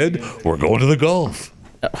 I did. We're going to the Gulf.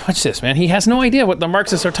 Watch this, man. He has no idea what the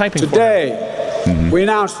Marxists are typing Today, we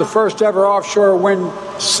announced the first ever offshore wind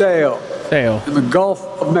sail in the Gulf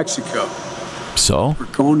of Mexico. So? We're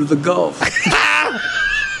going to the Gulf.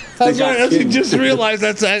 That's right. He just realized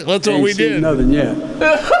that's what we did. Nothing yet.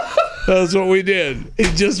 That's what we did. He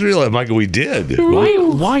just realized, Michael, we did.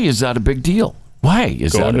 Why is that a big deal? Why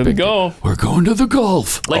is that a big deal? We're going to the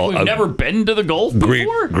Gulf. Like we've never been to the Gulf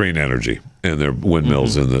before? Green energy and their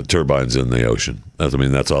windmills and the turbines in the ocean. That's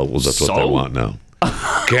all. That's what they want now.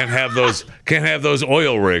 Can't have those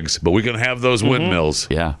oil rigs, but we can have those windmills.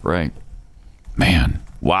 Yeah, right. Man,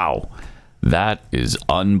 wow. That is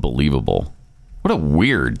unbelievable. What a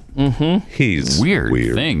weird,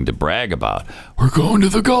 weird thing to brag about. We're going to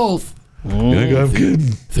the Gulf. You think I'm kidding?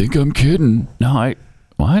 Think I'm kidding? No,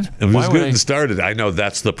 what? I'm just getting started. I know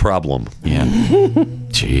that's the problem. Yeah.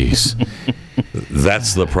 Jeez.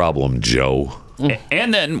 That's the problem, Joe.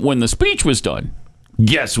 And then when the speech was done,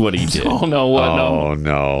 guess what he did? Oh, no, what? Oh,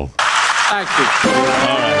 no. Action.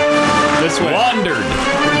 All right. This way. Wandered.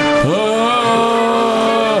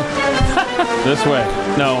 This way.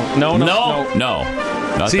 No.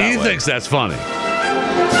 Not See, that he way. thinks that's funny.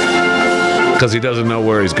 Because he doesn't know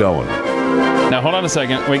where he's going. Now, hold on a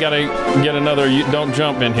second. We got to get another don't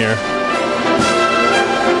jump in here.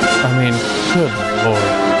 I mean, good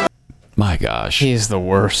Lord. My gosh. He's the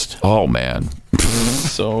worst. Oh, man.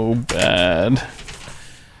 So bad.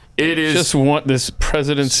 It is. Just want this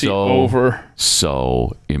presidency over.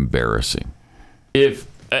 So embarrassing. If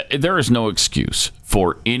there is no excuse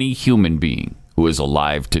for any human being who is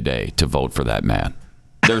alive today to vote for that man.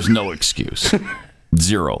 There's no excuse.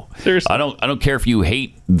 Zero. Seriously. I don't care if you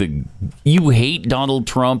hate Donald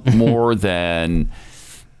Trump more than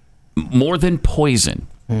poison,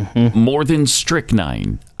 more than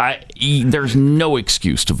strychnine. There's no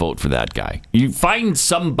excuse to vote for that guy. You find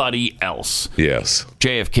somebody else. Yes.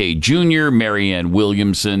 JFK Jr., Marianne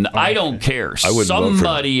Williamson. I don't care. I wouldn't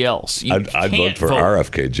somebody else. I'd vote for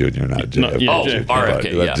RFK Jr., not JFK.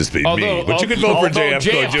 RFK. That'd just be me. But you could vote for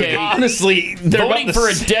JFK Jr. Honestly, voting for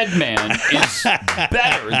a dead man is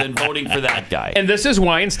better than voting for that guy. And this is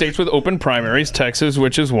why in states with open primaries, Texas,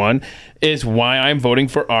 which is one, is why I'm voting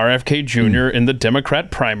for RFK Jr. in the Democrat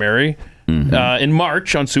primary in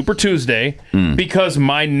March on Super Tuesday, because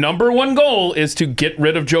my number one goal is to get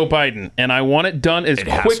rid of Joe Biden, and I want it done as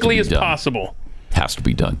quickly as possible. Has to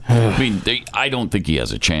be done. I mean, I don't think he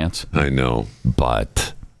has a chance. I know.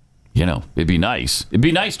 But, it'd be nice. It'd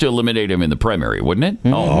be nice to eliminate him in the primary, wouldn't it?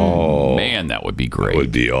 Oh, man, that would be great. That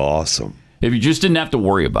would be awesome. If you just didn't have to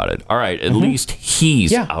worry about it. All right, at least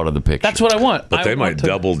he's out of the picture. That's what I want. But they might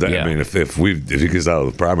double down. I mean, if he gets out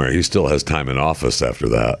of the primary, he still has time in office after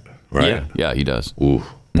that, right? Yeah, he does. Ooh.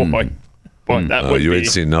 Boy, that would you be... ain't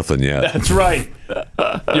seen nothing yet. That's right.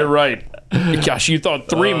 You're right. Gosh, you thought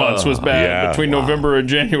 3 months was bad between November and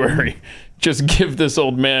January. Just give this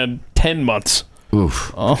old man 10 months.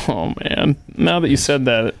 Oof. Oh, man. Now that you said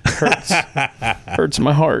that, it hurts. Hurts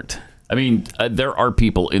my heart. I mean, there are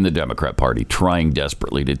people in the Democrat Party trying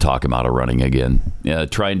desperately to talk him out of running again,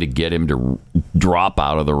 trying to get him to drop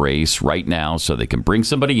out of the race right now so they can bring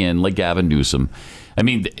somebody in like Gavin Newsom. I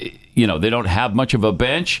mean, they don't have much of a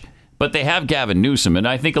bench, but they have Gavin Newsom, and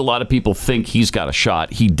I think a lot of people think he's got a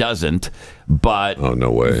shot. He doesn't, but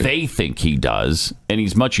no way. They think he does, and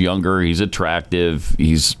he's much younger. He's attractive.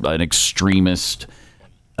 He's an extremist.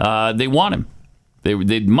 They want him.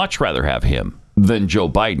 They'd much rather have him than Joe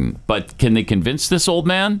Biden. But can they convince this old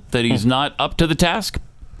man that he's not up to the task?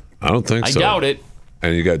 I don't think so. I doubt it.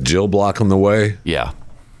 And you got Jill blocking the way? Yeah.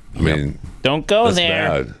 I mean, don't go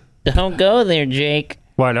there. Bad. Don't go there, Jake.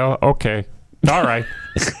 What? Okay. All right.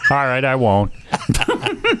 All right, I won't.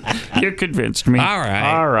 You convinced me.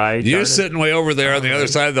 All right. You're sitting way over there on the other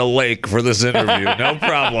side of the lake for this interview. No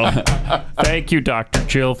problem. Thank you, Dr.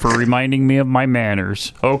 Jill, for reminding me of my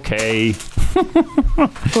manners. Okay.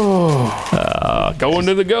 Going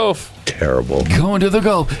to the Gulf. Terrible. Going to the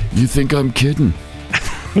Gulf. You think I'm kidding?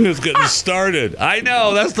 It's getting started. I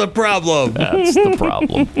know. That's the problem. That's the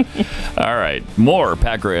problem. All right. More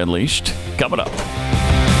Pat Gray Unleashed coming up.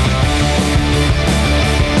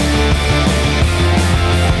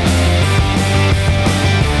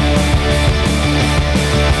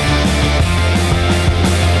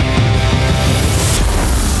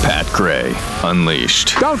 Pat Gray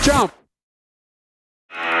Unleashed. Don't jump.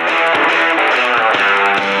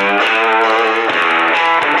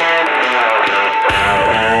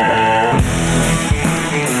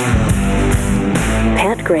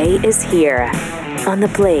 Pat Gray is here on the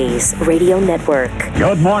Blaze Radio Network.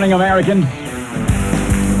 Good morning, American.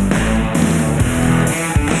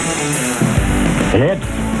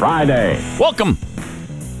 It's Friday. Welcome.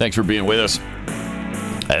 Thanks for being with us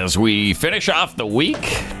as we finish off the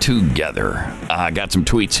week together. I got some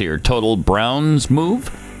tweets here. Total Browns move.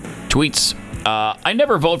 Tweets. I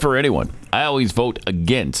never vote for anyone. I always vote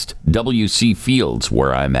against W.C. Fields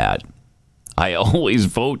where I'm at. I always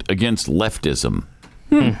vote against leftism.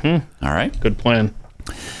 All right. Good plan.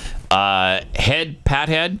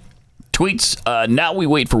 Pathead tweets, now we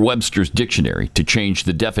wait for Webster's dictionary to change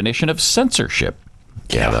the definition of censorship.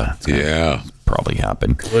 Yeah. probably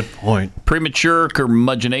happen. Good point. Premature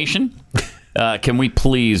curmudgeonation. Can we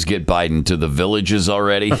please get Biden to the villages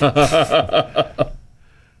already?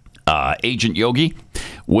 Agent Yogi.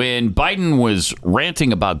 When Biden was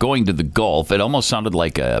ranting about going to the Gulf, it almost sounded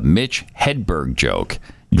like a Mitch Hedberg joke.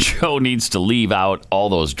 Joe needs to leave out all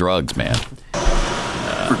those drugs, man.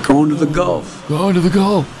 We're going to the Gulf. Going to the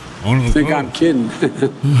Gulf. I think I'm kidding.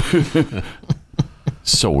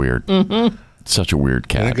 So weird. Such a weird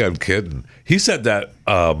cat. I think I'm kidding. He said that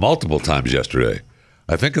multiple times yesterday.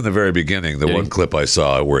 I think in the very beginning, the one clip I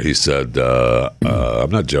saw where he said, I'm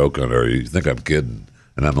not joking, or you think I'm kidding.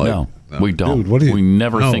 And I'm like, no, we don't. Dude, we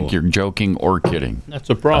never think you're joking or kidding. That's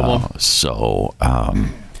a problem.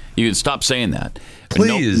 You can stop saying that.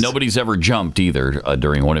 Please. Nobody's ever jumped either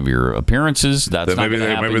during one of your appearances. That's then not going to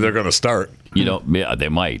happen. Maybe they're going to start. You know, yeah, they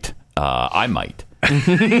might. I might.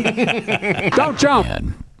 Don't jump.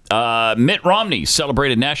 Mitt Romney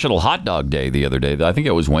celebrated National Hot Dog Day the other day. I think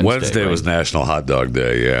it was Wednesday. Wednesday was National Hot Dog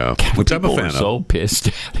Day, yeah. Which I'm a fan of. So pissed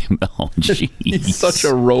at him. Oh, jeez. He's such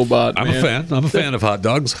a robot, I'm a fan. I'm a fan of hot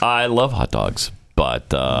dogs. I love hot dogs,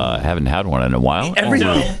 but haven't had one in a while.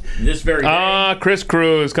 This very day. Chris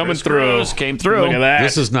Cruz coming through. Cruz came through. Look at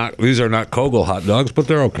that. These are not Kogel hot dogs, but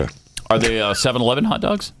they're okay. Are they 7-Eleven hot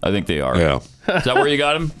dogs? I think they are. Yeah. Is that where you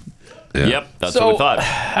got them? Yeah. Yep, that's what we thought.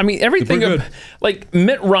 I mean, everything like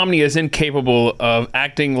Mitt Romney is incapable of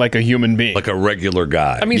acting like a human being, like a regular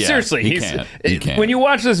guy. I mean, seriously, he can't. When you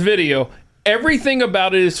watch this video, everything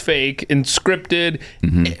about it is fake and scripted,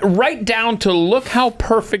 right down to look how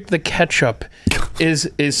perfect the ketchup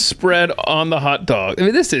is spread on the hot dog. I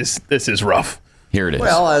mean, this is rough. Here it is.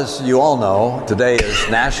 Well, as you all know, today is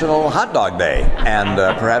National Hot Dog Day, and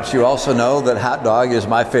perhaps you also know that hot dog is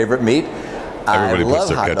my favorite meat. Everybody puts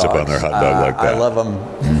their ketchup on their hot dog like that. I love them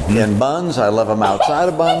in buns. I love them outside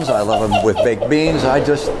of buns. I love them with baked beans. I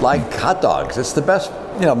just like hot dogs. It's the best,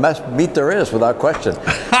 meat there is, without question.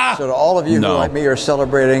 So to all of you who, like me, are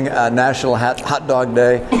celebrating National Hot Dog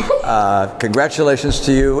Day, congratulations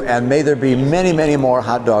to you, and may there be many, many more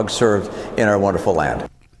hot dogs served in our wonderful land.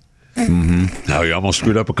 Now, he almost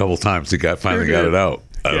screwed up a couple times. He finally got it out.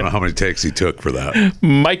 I don't know how many takes he took for that.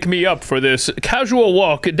 Mic me up for this casual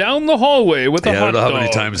walk down the hallway with a hot dog. I don't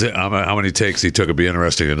know how many takes he took. It'd be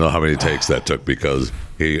interesting to know how many takes that took, because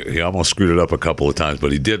he almost screwed it up a couple of times,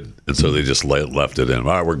 but he didn't, and so they just left it in. All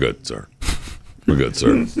right, we're good, sir. We're good,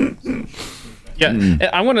 sir. Yeah,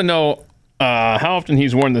 I want to know how often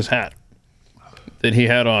he's worn this hat that he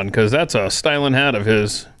had on, because that's a styling hat of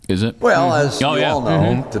his. Is it? Well, as you all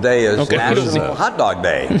know, today is National Hot Dog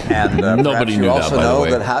Day, and perhaps you also know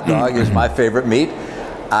that hot dog is my favorite meat.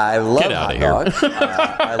 I love hot dogs.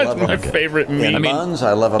 I love them. My favorite meat. In buns.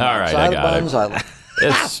 I love them outside of buns.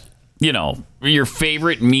 It's, your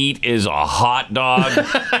favorite meat is a hot dog,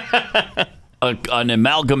 an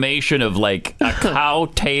amalgamation of like a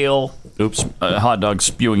cow tail. Oops, a hot dog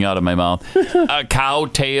spewing out of my mouth. A cow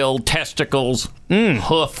tail, testicles,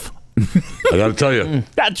 hoof. I got to tell you,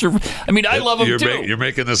 I love them too. You're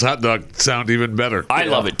making this hot dog sound even better. I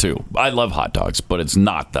love it too. I love hot dogs, but it's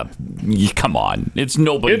not come on. It's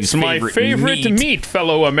nobody's favorite meat. It's my favorite meat,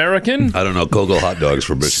 fellow American. I don't know. Kogel hot dogs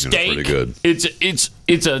from Michigan are pretty good. It's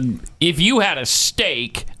if you had a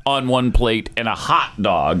steak on one plate and a hot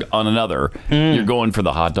dog on another, you're going for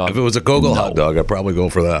the hot dog. If it was a Kogel hot dog, I'd probably go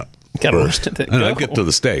for that. I'd get to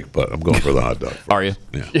the steak, but I'm going for the hot dog. Are you?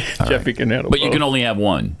 Yeah. Jeffy can handle But you can only have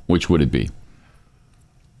one. Which would it be?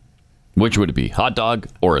 Hot dog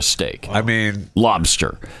or a steak? I mean,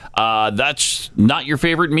 lobster. That's not your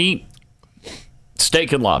favorite meat?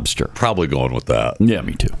 Steak and lobster. Probably going with that. Yeah,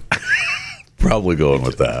 me too. Probably going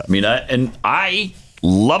with that. I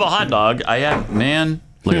love a hot dog.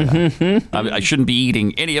 Look at that. I shouldn't be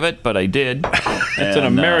eating any of it, but I did. It's an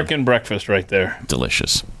American breakfast right there.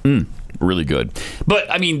 Delicious. Really good. But,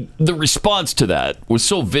 the response to that was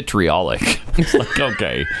so vitriolic. It's like,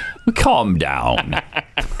 okay, calm down.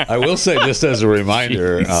 I will say, just as a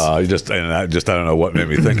reminder, I don't know what made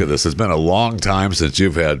me think of this. It's been a long time since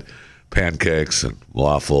you've had pancakes and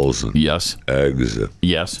waffles and eggs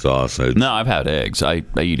and sausage. No, I've had eggs. I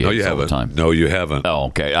eat eggs all the time. No, you haven't. Oh,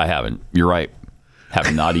 okay. I haven't. You're right.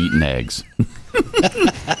 Have not eaten eggs.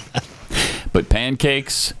 But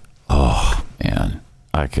pancakes, oh man,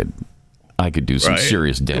 I could do some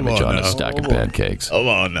serious damage on a stack of pancakes. Come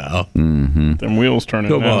on now. Them wheels turning.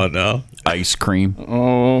 Come on now. Ice cream.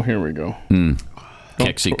 Oh, here we go.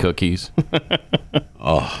 Kexi cookies.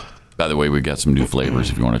 By the way, we've got some new flavors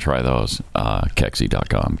if you want to try those.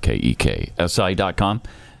 Kexi.com, KEKSI.com.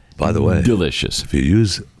 By the way, delicious. If you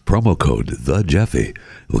use promo code TheJeffy,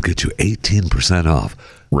 we'll get you 18% off.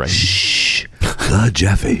 Right. Shh.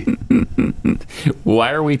 Jeffy.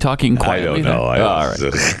 Why are we talking quietly? I don't know. All right.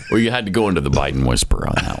 Well, you had to go into the Biden whisper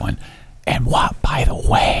on that one. And what, by the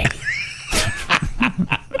way?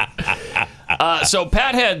 So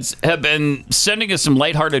Pat heads have been sending us some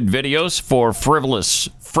lighthearted videos for Frivolous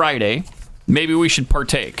Friday. Maybe we should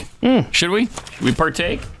partake. Should we? Should we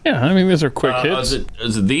partake? Yeah, I mean, these are quick hits.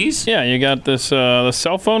 Is it these? Yeah, you got this the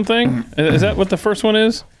cell phone thing. Is that what the first one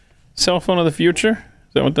is? Cell phone of the future?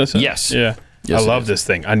 Is that what this is? Yes. Yeah. Yes, I love this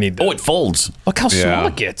thing. I need that. Oh, it folds. Look how small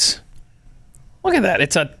it gets. Look at that.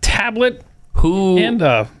 It's a tablet.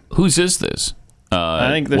 Whose is this? I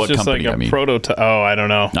think this is just company, like a prototype. Oh, I don't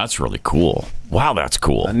know. That's really cool. Wow, that's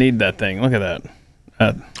cool. I need that thing. Look at that.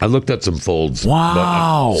 I looked at some folds.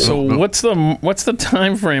 Wow. So what's the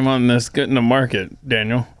time frame on this getting to market,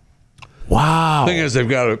 Daniel? Wow. Thing is, they've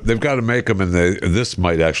got to make them, and this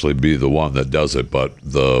might actually be the one that does it, but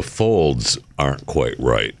the folds aren't quite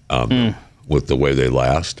right with the way they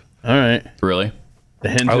last. All right. Really?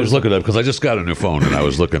 I was looking at because I just got a new phone, and I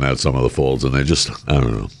was looking at some of the folds, and they just I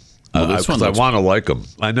don't know. Well, this one I want to like them.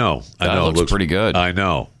 I know. It looks pretty good. I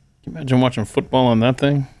know. Can you imagine watching football on that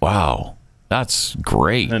thing? Wow. That's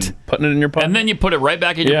great. And putting it in your pocket? And then you put it right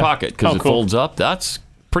back in your pocket because it folds up. That's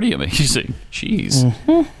pretty amazing. Jeez.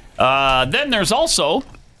 Then there's also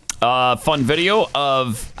a fun video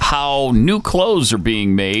of how new clothes are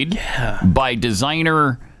being made by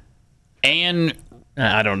designer Anne.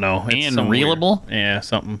 I don't know. Anne Reelable? Yeah,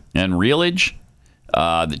 something. And Reelage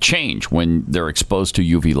that change when they're exposed to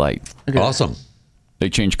UV light. Awesome. They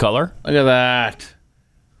change color. Look at that.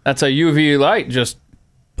 That's a UV light just.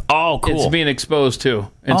 Oh, cool. It's being exposed to.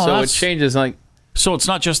 And so it changes like. So it's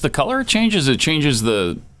not just the color it changes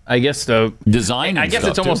the. I guess the design. I guess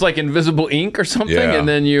it's almost like invisible ink or something. Yeah. And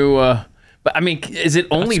then you. But I mean, is it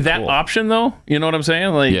only that option though? You know what I'm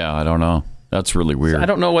saying? Like. Yeah, I don't know. That's really weird. I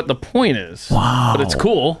don't know what the point is. Wow. But it's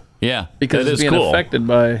cool. Yeah. Because it's being affected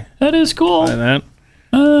by. That is cool. By that.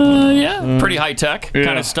 Yeah. Pretty high tech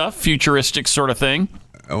kind of stuff. Futuristic sort of thing.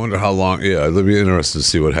 I wonder how long. Yeah, it'll be interesting to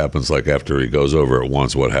see what happens. Like after he goes over it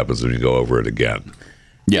once, what happens when you go over it again?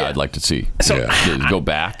 Yeah, I'd like to see. So go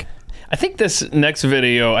back. I think this next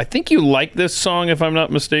video. I think you like this song, if I'm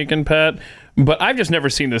not mistaken, Pat. But I've just never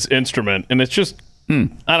seen this instrument, and it's just I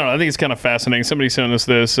don't know. I think it's kind of fascinating. Somebody sent us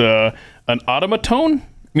this an automaton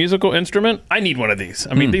musical instrument. I need one of these.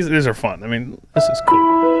 I mean, these are fun. I mean, this is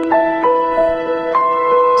cool.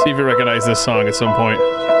 See if you recognize this song at some point.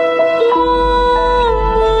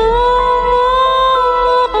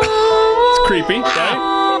 Creepy,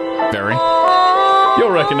 right? Very.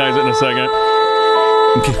 You'll recognize it in a second.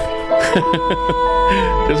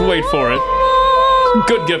 Just wait for it.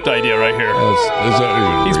 Good gift idea right here. Is that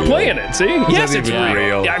even He's real? playing it, see? Is Yes, that it's even real.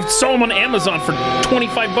 real? Yeah, I saw him on Amazon for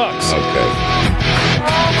 $25. Okay.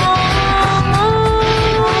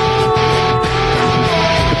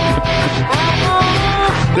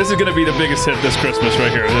 This is going to be the biggest hit this Christmas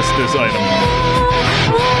right here, this item.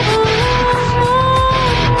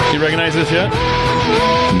 You recognize this yet?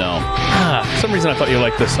 No. For some reason I thought you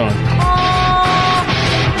liked this song.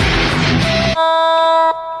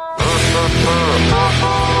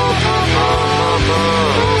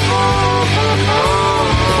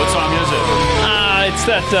 What song is it? It's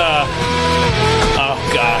that,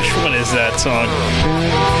 oh gosh, what is that song?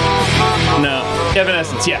 No,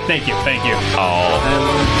 Evanescence, yeah, thank you. Oh.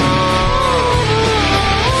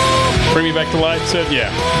 Bring Me Back to Life, said, yeah.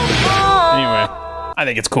 Anyway, I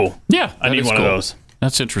think it's cool. Yeah, I need one of those.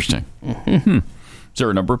 That's interesting. Is there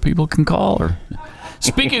a number of people can call? Or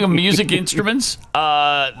speaking of music instruments,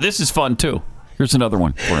 this is fun too. Here's another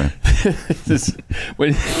one for you.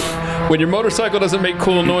 When your motorcycle doesn't make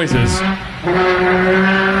cool noises,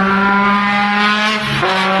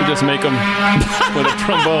 you just make them with a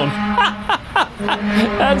trombone.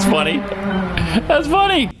 That's funny. That's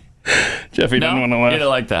funny. Jeffy doesn't want to laugh. You didn't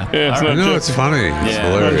like that. Yeah, All right. No, it's funny. It's Yeah.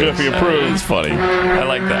 hilarious. Jeffy approves. It's funny. I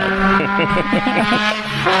like that.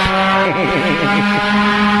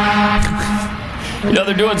 You know,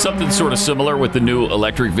 they're doing something sort of similar with the new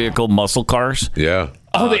electric vehicle muscle cars. Yeah.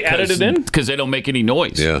 Oh, they added it in? Because they don't make any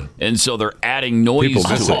noise. Yeah. And so they're adding noise People to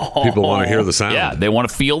miss it. it. People want to hear the sound. Yeah, they want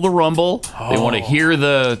to feel the rumble. They want to hear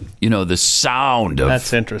the sound of.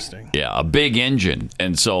 That's interesting. Yeah, a big engine,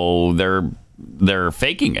 and so they're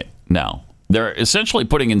faking it now. They're essentially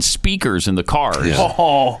putting in speakers in the cars,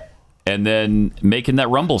 and then making that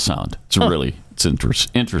rumble sound. It's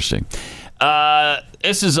interesting.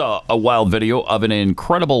 This is a wild video of an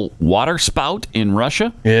incredible water spout in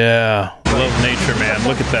Russia. Yeah, I love nature, man.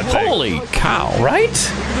 Look at that thing. Holy cow!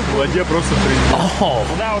 Right? Oh.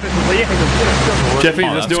 Jeffy,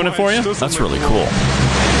 just doing it for you? That's really cool.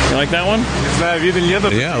 You like that one?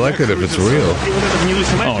 Yeah, I like it if it's real.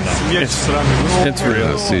 Oh, no. It's real.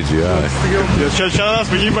 That's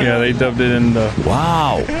CGI. Yeah, they dubbed it in the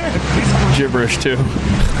wow gibberish, too.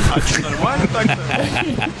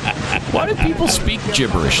 Why do people speak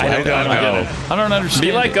gibberish? I don't know. I don't understand.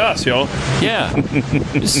 Be like us, yo. Yeah.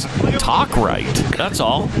 Just talk right. That's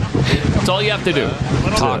all. That's all you have to do.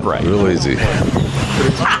 Talk right. Real easy.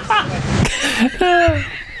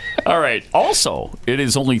 All right. Also, it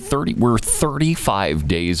is only we're 35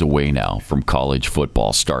 days away now from college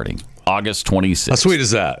football starting. August 26th. How sweet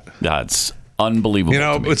is that? That's unbelievable. You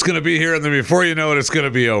know, it's going to be here, and then before you know it, it's going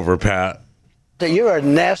to be over, Pat. You're a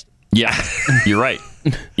nest. Yeah, you're right.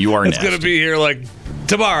 You are It's nasty. going to be here like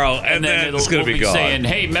tomorrow, and then it's going to be gone. Saying,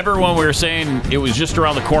 hey, remember when we were saying it was just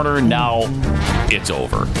around the corner, and now it's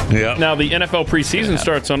over. Yeah. Now, the NFL preseason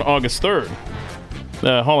starts on August 3rd.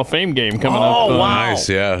 The Hall of Fame game coming up. Oh, wow. Nice,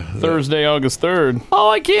 yeah. Thursday, August 3rd. Oh,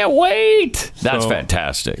 I can't wait. That's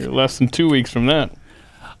fantastic. You're less than 2 weeks from that.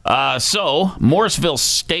 So, Morrisville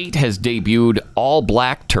State has debuted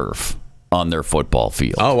all-black turf on their football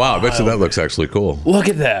field. Oh, wow. I bet you that looks actually cool. Look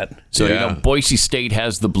at that. So, Yeah. you know, Boise State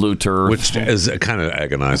has the blue turf. Which is kind of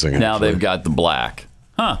agonizing. Now actually. they've got the black.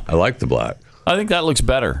 Huh. I like the black. I think that looks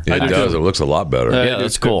better. Yeah, it does. It looks a lot better. Yeah,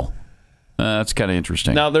 that's cool. That's kind of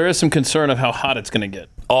interesting. Now, there is some concern of how hot it's going to get.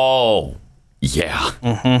 Oh, yeah.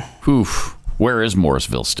 Mm-hmm. Oof. Where is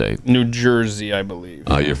Morrisville State? New Jersey, I believe.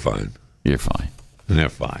 Oh, you're fine. You're fine. They're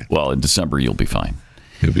fine. Well, in December, you'll be fine.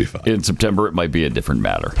 You'll be fine. In September, it might be a different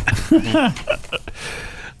matter.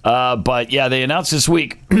 But, yeah, they announced this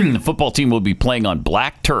week the football team will be playing on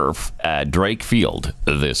black turf at Drake Field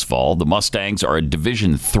this fall. The Mustangs are a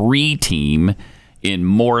Division III team in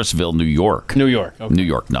Morrisville, New York. New York. Okay. New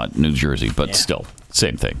York, not New Jersey, but still,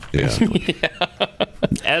 same thing. Yeah.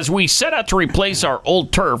 As we set out to replace our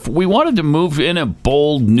old turf, we wanted to move in a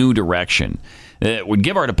bold new direction. It would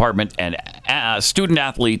give our department and student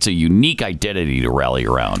athletes a unique identity to rally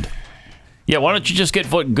around. Yeah, why don't you just get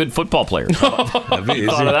good football players? That'd be easy.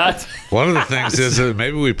 Thought of that? One of the things is that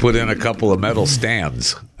maybe we put in a couple of metal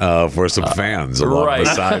stands for some fans along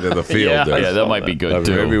the side of the field. Yeah, that might be good,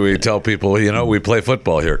 too. Maybe we tell people, we play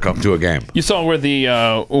football here. Come to a game. You saw where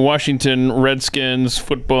the Washington Redskins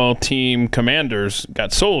football team commanders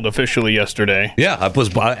got sold officially yesterday. Yeah, I was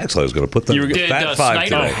going to put them Did Fat Five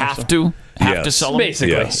Snyder today. have to sell them?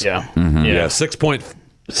 Basically, Yes. yeah. Mm-hmm. Yeah,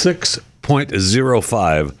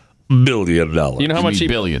 $6.05 billion. You know how much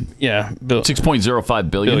billion? Yeah, $6.05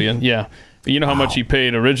 billion. Yeah, but you know how much he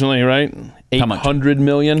paid originally, right? $800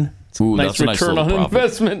 million. Ooh, Nice that's a nice return little on profit.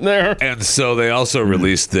 investment there. And so they also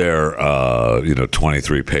released their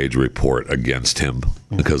 23-page report against him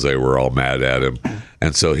because they were all mad at him,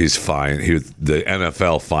 and so he's fined. The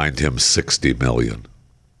NFL fined him $60 million.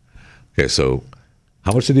 Okay, so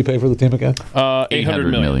how much did he pay for the team again?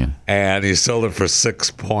 $800 million. And he sold it for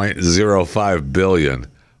 $6.05 billion.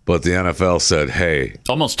 But the NFL said, hey.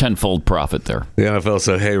 Almost tenfold profit there. The NFL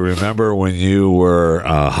said, hey, remember when you were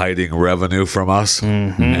hiding revenue from us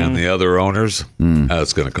and the other owners?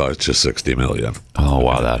 It's going to cost you $60 million. Oh,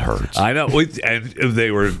 wow, that hurts. I know. And they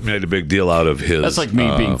made a big deal out of his. That's like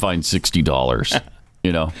me being fined $60,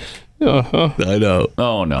 you know? I know.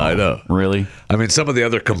 Oh, no. I know. Really? I mean, some of the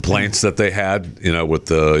other complaints that they had, with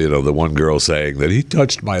the one girl saying that he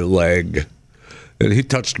touched my leg and he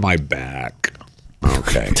touched my back.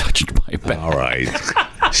 Okay. Touched my back. All right.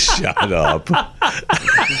 Shut up.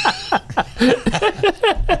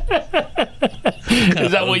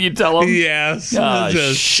 Is that what you tell them? Yes.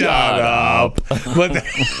 Just shut up. But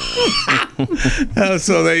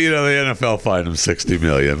so they, the NFL fined him $60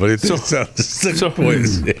 million, but it's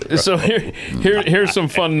So here's some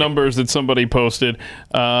fun numbers that somebody posted.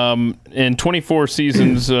 In 24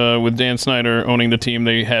 seasons with Dan Snyder owning the team,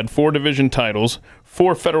 they had 4 division titles,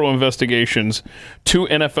 4 federal investigations, 2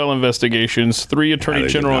 NFL investigations, 3 attorney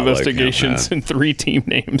general investigations, and 3 team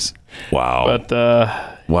names. Wow. But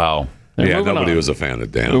wow. Yeah, nobody was a fan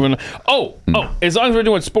of Dan. As long as we're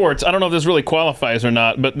doing sports, I don't know if this really qualifies or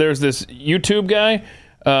not, but there's this YouTube guy.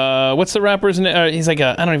 What's the rapper's name? He's like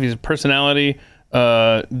I don't know if he's a personality,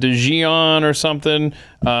 DeGion or something.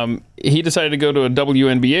 He decided to go to a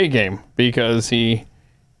WNBA game because he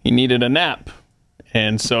needed a nap.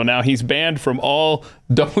 And so now he's banned from all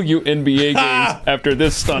WNBA games after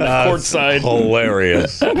this stunt at courtside.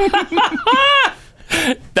 Hilarious.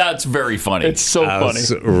 That's very funny. It's so funny.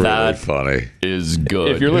 Really funny. Is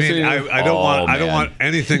good. If you're listening, I don't want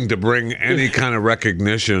anything to bring any kind of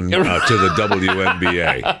recognition to the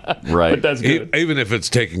WNBA. Right. But that's good. Even if it's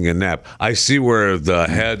taking a nap. I see where the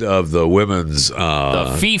head of the women's the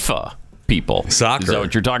FIFA people. Soccer. Is that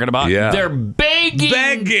what you're talking about? Yeah. They're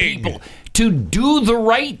begging people to do the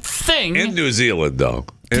right thing. In New Zealand, though.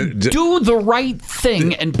 Do the right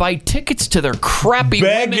thing and buy tickets to their crappy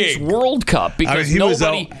Women's World Cup because he was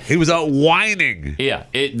out whining. Yeah.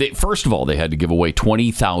 First of all, they had to give away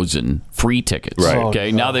 20,000 free tickets. Right.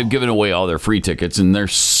 Okay. Now they've given away all their free tickets and they're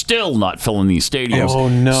still not filling these stadiums. Oh,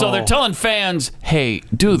 no. So they're telling fans, hey,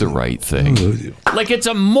 do the right thing. Like it's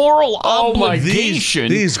a moral obligation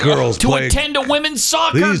these girls to play, attend a women's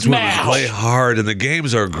soccer match. These women play hard and the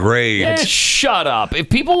games are great. Yeah, shut up. If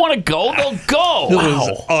people want to go, they'll go. It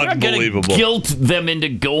was unbelievable. Guilt them into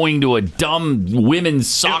going to a dumb women's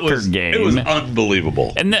soccer game. It was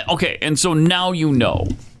unbelievable. And and so now you know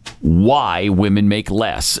why women make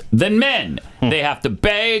less than men. They have to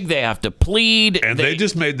beg, they have to plead, and they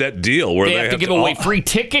just made that deal where they have to give away free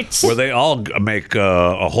tickets, where they all make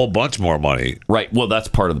a whole bunch more money. Right. Well, that's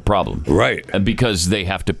part of the problem. Right. Because they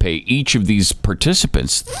have to pay each of these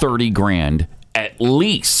participants $30,000 at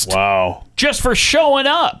least. Wow. Just for showing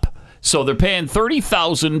up. So they're paying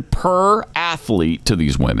 $30,000 per athlete to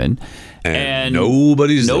these women, and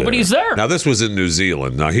nobody's there. Now this was in New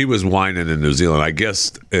Zealand. Now he was whining in New Zealand. I guess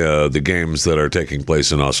the games that are taking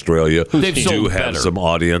place in Australia do have some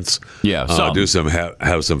audience. Yeah, do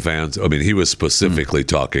have some fans. I mean, he was specifically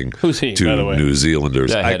talking to New Zealanders.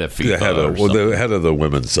 The head of FIFA. The head of the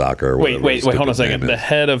women's soccer. Wait, hold on a second. The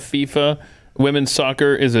head of FIFA women's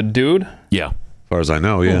soccer is a dude? Yeah. As far as I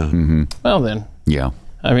know, yeah. Mm-hmm. Well then. Yeah.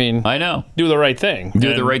 I mean, I know. Do the right thing.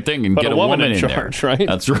 Do the right thing and put get a woman in charge, right?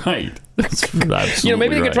 That's right. That's absolutely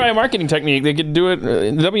maybe they could try a marketing technique. They could do it.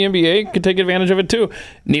 The WNBA could take advantage of it too.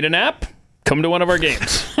 Need an app? Come to one of our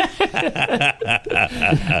games. All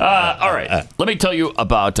right. Let me tell you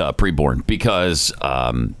about preborn because,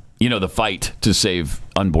 the fight to save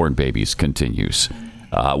unborn babies continues.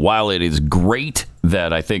 While it is great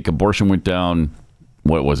that I think abortion went down,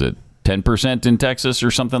 what was it, 10% in Texas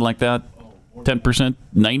or something like that? 10%,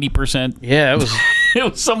 90%. Yeah, it was. It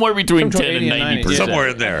was somewhere between 10 and 90%. Somewhere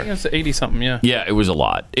in there. I think it's 80 something. Yeah. Yeah, it was a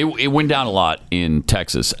lot. It went down a lot in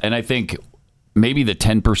Texas, and I think maybe the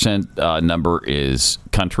 10% number is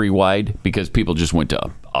countrywide because people just went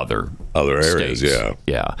to other areas. States.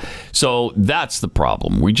 Yeah. So that's the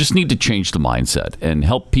problem. We just need to change the mindset and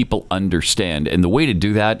help people understand. And the way to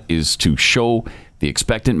do that is to show the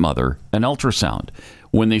expectant mother an ultrasound.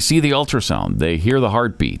 When they see the ultrasound, they hear the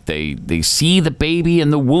heartbeat, they see the baby in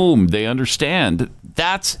the womb, they understand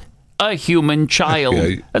that's a human child.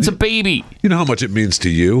 That's a baby. You know how much it means to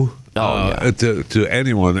you? Yeah. To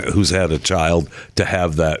anyone who's had a child to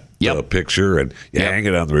have that picture and you hang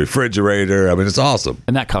it on the refrigerator. I mean, it's awesome.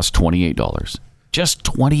 And that costs $28. Just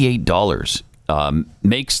 $28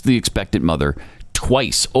 makes the expectant mother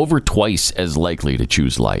over twice as likely to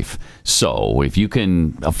choose life. So if you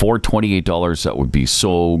can afford $28, that would be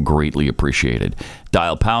so greatly appreciated.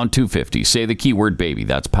 Dial pound 250. Say the keyword baby.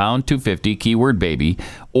 That's pound 250, keyword baby.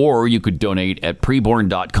 Or you could donate at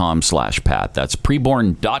preborn.com/Pat. That's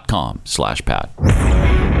preborn.com/Pat.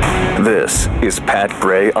 This is Pat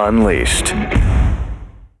Gray Unleashed.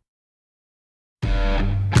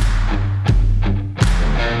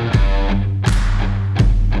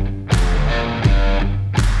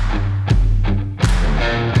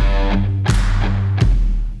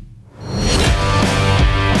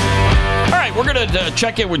 We're gonna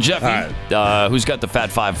check in with Jeffy, who's got the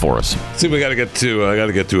Fat Five for us. See, we got to get to a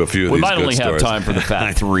few of these. We might only stories. have time for the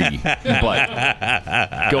Fat Three,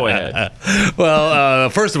 but go ahead. Well,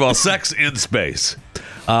 first of all, sex in space.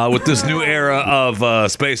 With this new era of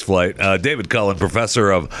spaceflight, David Cullen,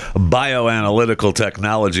 professor of bioanalytical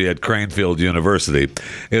technology at Cranfield University,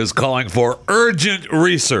 is calling for urgent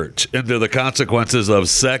research into the consequences of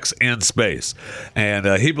sex in space. And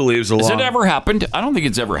he believes Has it ever happened? I don't think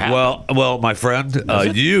it's ever happened. Well, my friend,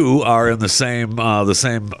 you are in the same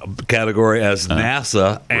category as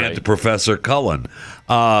NASA and Professor Cullen.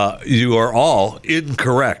 You are all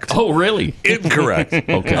incorrect. Oh, really? Incorrect.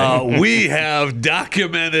 Okay. We have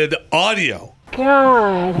documented audio.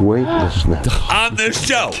 God. Weightlessness. On this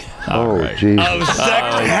show. Jesus. Of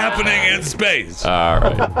sex happening in space. All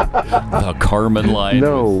right. The Carmen line.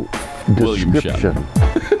 No description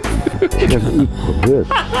can equal this.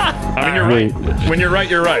 I mean, you're right. When you're right,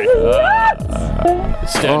 you're right.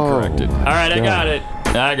 Stand corrected. All right,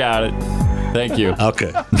 I got it. Thank you.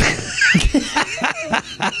 Okay.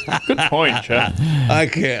 Good point, Jeff. I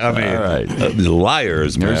can't. I mean, all right.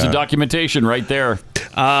 Liars, man. There's the documentation right there.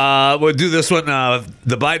 We'll do this one.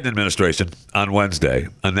 The Biden administration on Wednesday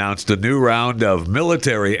announced a new round of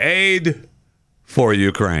military aid for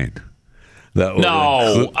Ukraine. That will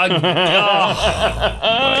my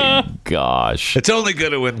gosh. It's only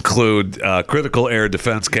going to include critical air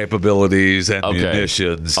defense capabilities and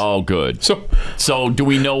munitions. Oh, good. So do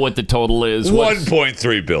we know what the total is?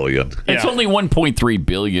 1.3 billion. It's only 1.3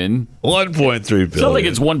 billion. 1.3 billion. It's not like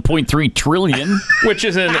it's 1.3 trillion. Which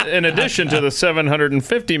is in addition to the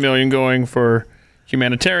 $750 million going for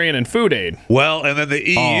humanitarian and food aid. Well, and then the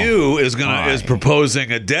EU is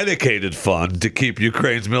proposing a dedicated fund to keep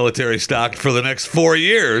Ukraine's military stocked for the next 4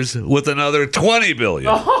 years with another 20 billion.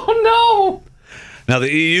 Oh no! Now the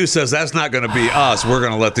EU says that's not going to be us. We're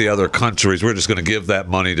going to let the other countries. We're just going to give that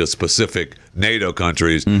money to specific NATO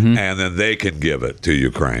countries, and then they can give it to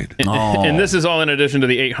Ukraine. And this is all in addition to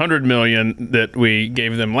the $800 million that we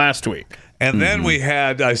gave them last week. And then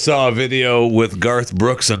I saw a video with Garth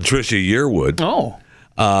Brooks and Trisha Yearwood.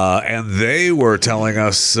 And they were telling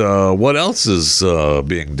us what else is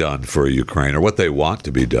being done for Ukraine, or what they want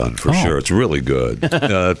to be done for sure. It's really good.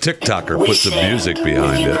 TikToker put some music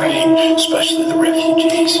behind Ukraine, especially the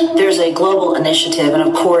refugees. There's a global initiative, and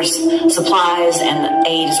of course, supplies and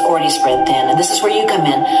aid is already spread thin. And this is where you come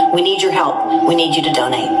in. We need your help. We need you to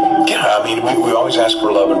donate. Yeah, I mean, we always ask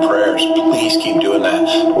for love and prayers. Please keep doing that.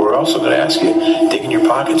 We're also going to ask you, dig in your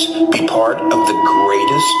pockets, be part of the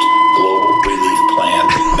greatest global relief plan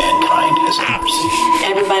mankind has ever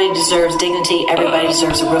seen. Everybody deserves dignity. Everybody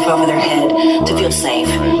deserves a roof over their head to feel safe.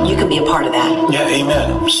 You can be a part of that. Yeah,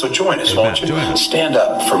 amen. So join us, won't you? Stand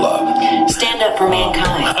up for love. Stand up for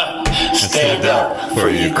mankind. Stand up for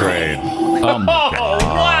Ukraine. Oh, my God.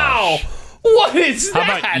 Wow! What is that?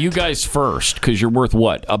 How about you guys first? Because you're worth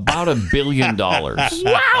what? About $1 billion.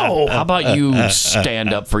 Wow! How about you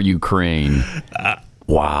stand up for Ukraine?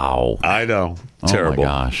 Wow. I know. Terrible. Oh,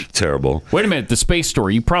 my gosh. Terrible. Wait a minute. The space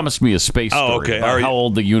story. You promised me a space story. Okay. About how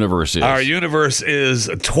old the universe is. Our universe is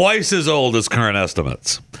twice as old as current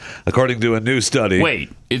estimates, according to a new study. Wait.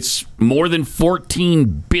 It's more than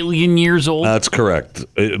 14 billion years old? That's correct.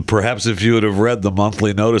 Perhaps if you would have read the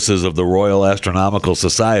monthly notices of the Royal Astronomical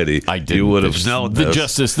Society, you would have known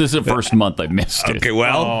this. This is the first month I missed it. Okay,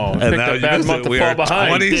 well, and now we are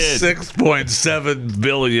 26.7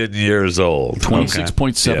 billion years old.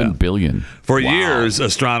 26.7 billion. For years,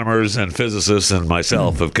 astronomers and physicists and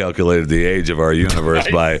myself have calculated the age of our universe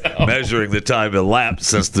by measuring the time elapsed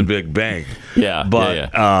since the Big Bang.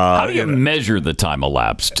 But how do you measure the time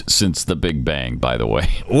elapsed since the Big Bang, by the way?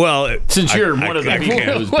 Well, since you're one of the people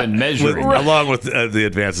who's been measuring. Along with the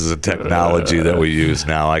advances in technology that we use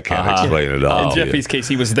now, I can't explain it all. In Jeffy's case,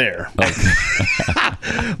 he was there.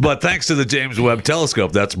 But thanks to the James Webb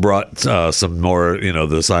Telescope, that's brought some more,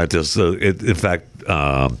 the scientists. In fact,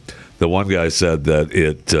 the one guy said that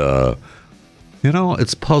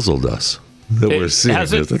it's puzzled us. That we're seeing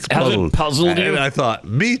this. It's puzzled you? And I thought,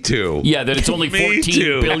 me too. Yeah, that it's only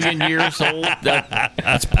 14 billion years old.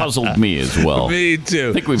 That's puzzled me as well. Me too.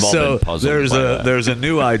 I think we've all been puzzled. There's a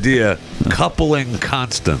new idea, coupling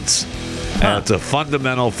constants. And it's a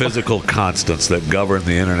fundamental physical constants that govern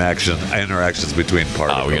the interactions between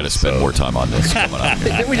particles. We got to spend more time on this coming up.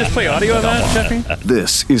 Didn't we just play audio of that, Jeffy?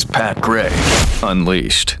 This is Pat Gray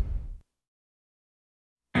Unleashed.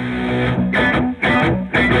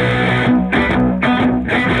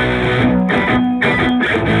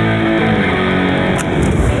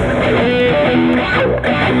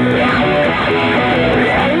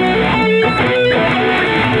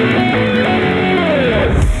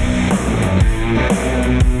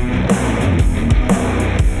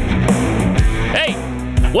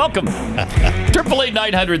 Welcome.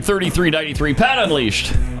 888-900-3393. Pat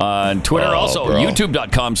Unleashed on Twitter. Also,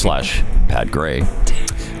 youtube.com/Pat Gray.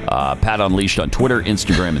 Pat Unleashed on Twitter,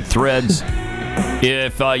 Instagram, and Threads.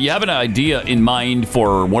 If you have an idea in mind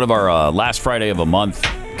for one of our last Friday of a month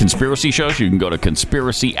conspiracy shows, you can go to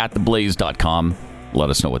conspiracyattheblaze.com. Let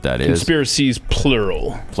us know what that is. Conspiracies,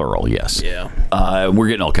 plural. Plural, yes. Yeah. We're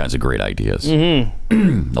getting all kinds of great ideas.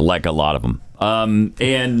 Like a lot of them.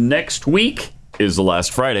 And next week is the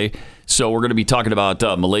last Friday, so we're going to be talking about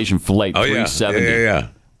Malaysian Flight 370,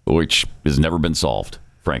 which has never been solved,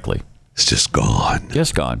 frankly. It's just gone.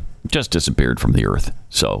 Just gone. Just disappeared from the earth.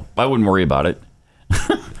 So I wouldn't worry about it.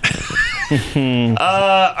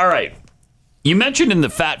 All right. You mentioned in the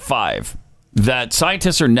Fat Five that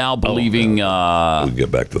scientists are now believing we'll get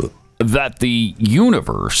back to that the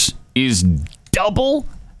universe is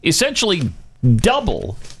essentially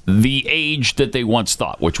double the age that they once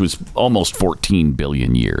thought, which was almost 14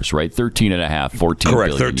 billion years, right? 13 and a half, 14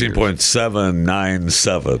 Correct, billion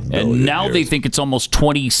 13.797 billion. And now years. they think it's almost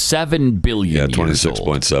 27 billion. Yeah,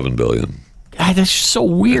 26.7 billion. God, that's so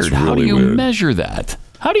weird. How do you measure that?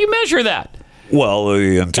 How do you measure that? Well,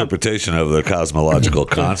 the interpretation of the cosmological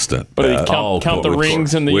constant. But you count the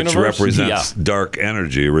rings in the which universe? represents dark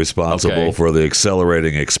energy responsible for the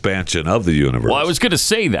accelerating expansion of the universe. Well, I was going to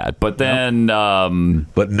say that, but then...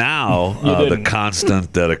 but now, the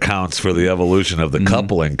constant that accounts for the evolution of the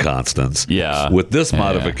coupling constants, with this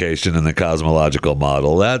modification in the cosmological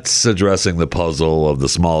model, that's addressing the puzzle of the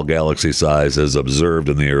small galaxy size as observed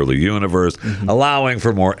in the early universe, allowing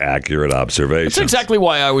for more accurate observations. That's exactly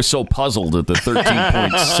why I was so puzzled at the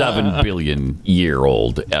 13.7 billion year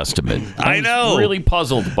old estimate. I know. Really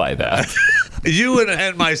puzzled by that. You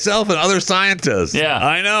and myself and other scientists. Yeah.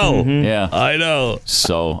 I know. Yeah. I know.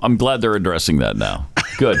 So I'm glad they're addressing that now.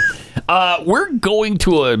 Good. We're going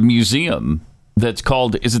to a museum that's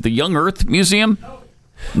called, is it the Young Earth Museum?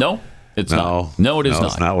 No? It's not. No, it is not.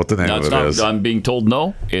 It's not what the name of it is. I'm being told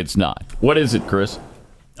no, it's not. What is it, Chris?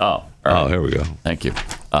 Oh, all right. Oh, here we go. Thank you.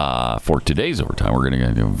 For today's overtime, we're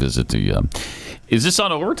going to visit the... is this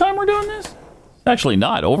on overtime we're doing this? Actually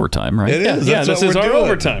not overtime, right? It is. Yeah, this is our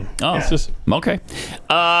overtime. Oh, okay.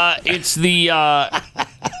 It's the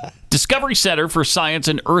Discovery Center for Science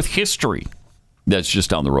and Earth History that's just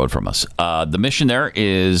down the road from us. The mission there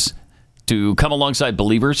is to come alongside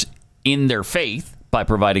believers in their faith by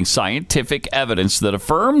providing scientific evidence that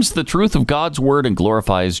affirms the truth of God's word and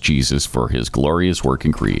glorifies Jesus for his glorious work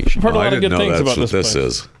in creation. I've heard a lot of good things about this place.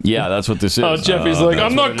 Is. Yeah, that's what this is. Oh, Jeffy's like,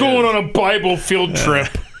 I'm not going on a Bible field trip.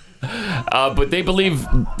 But they believe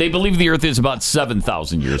the Earth is about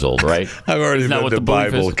 7,000 years old, right? I've already been to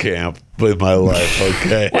Bible camp in my life.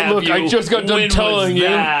 Okay. Well, look, I just got done telling you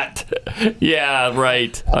that. Yeah,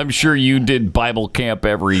 right. I'm sure you did Bible camp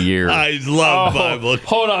every year. I love Bible.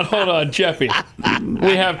 Hold on, Jeffy.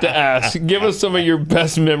 We have to ask. Give us some of your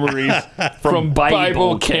best memories from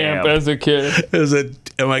Bible camp as a kid.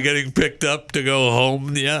 Am I getting picked up to go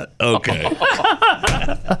home yet? Okay.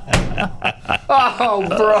 Oh,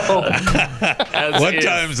 bro. What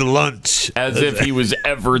time's lunch? As if he was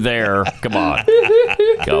ever there. Come on.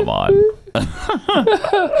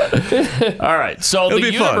 All right. So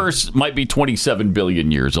the universe might be 27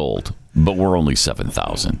 billion years old, but we're only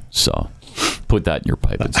 7,000. So put that in your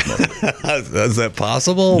pipe and smoke. Is that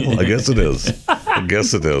possible? I guess it is.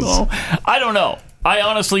 Well, I don't know. I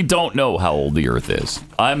honestly don't know how old the Earth is.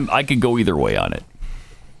 I could go either way on it.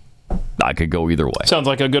 Sounds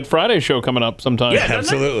like a Good Friday show coming up sometime. Yeah,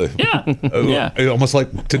 absolutely. Yeah. Almost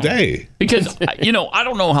like today. Because, I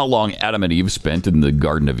don't know how long Adam and Eve spent in the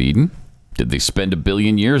Garden of Eden. Did they spend 1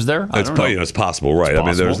 billion years there? I don't know. It's possible, right? It's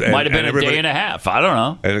possible. Might have been a day and a half. I don't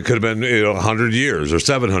know. And it could have been 100 years or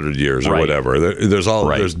 700 years or whatever.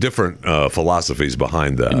 There's different philosophies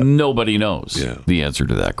behind that. Nobody knows the answer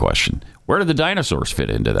to that question. Where did the dinosaurs fit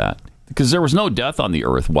into that? Because there was no death on the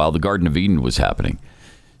Earth while the Garden of Eden was happening.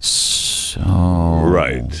 So,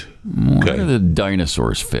 right. Where do the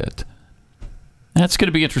dinosaurs fit? That's going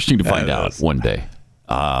to be interesting to find out one day.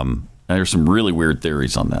 There's some really weird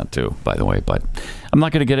theories on that too, by the way, but I'm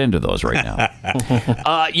not going to get into those right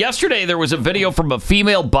now. Yesterday, there was a video from a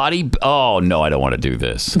female body. Oh, no, I don't want to do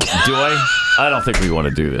this. Do I? I don't think we want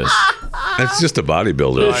to do this. It's just a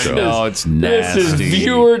bodybuilder show. No, it's nasty. This is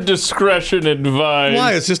viewer discretion advised.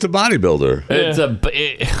 Why? It's just a bodybuilder.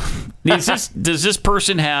 Does this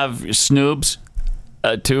person have snoobs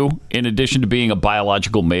too, in addition to being a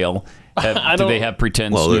biological male? Do they have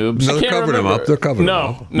pretend snoobs? They're covering him up. They're covering him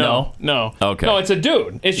up. No. Okay. No, it's a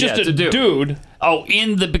dude. It's just a dude. Oh,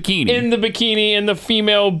 in the bikini. In the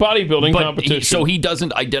female bodybuilding competition. So he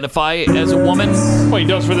doesn't identify as a woman? Well, he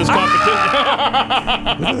does for this competition.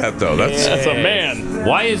 Look at that, though. That's a man.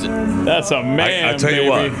 Why is it? That's a man,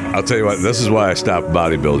 I'll tell you what. This is why I stopped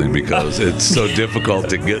bodybuilding, because it's so difficult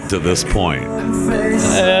to get to this point.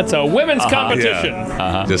 That's a women's competition.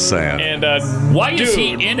 Yeah. Just saying. And why is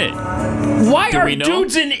he in it? Why are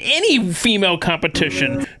dudes in any female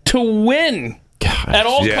competition to win? At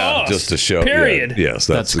all costs. Just to show. Period. Yeah, yes,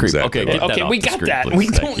 that's exactly right. Okay, we got that. We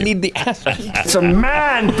don't need the ass. It's a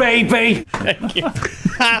man, baby. Thank you.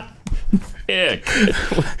 It's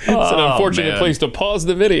an unfortunate place to pause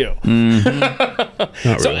the video.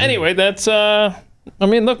 Mm-hmm. So anyway, that's.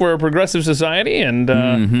 Look, we're a progressive society, and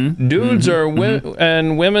dudes are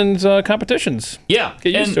and women's competitions. Yeah,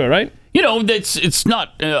 get used to it, right? It's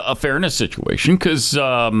not a fairness situation because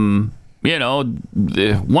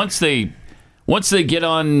once they get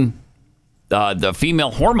on the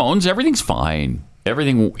female hormones, everything's fine.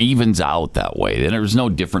 Everything evens out that way. And there's no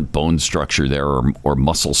different bone structure there or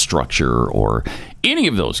muscle structure or any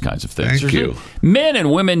of those kinds of things. Thank you. Men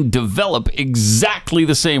and women develop exactly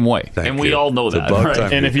the same way. And we all know that.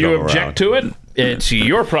 Right. And if you object to it, it's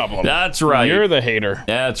your problem. That's right. You're the hater.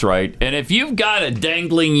 That's right. And if you've got a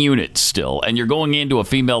dangling unit still and you're going into a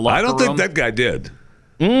female locker room. I don't think that guy did.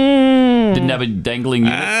 Didn't have a dangling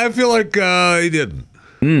unit? I feel like he didn't.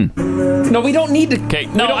 No, we don't need to. Okay,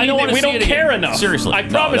 no, I don't want to see it again. care enough. Seriously, I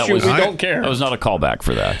promise you, we don't care. That was not a callback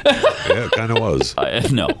for that. Yeah, it kind of was.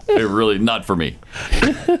 No, it really not for me.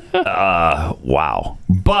 Wow.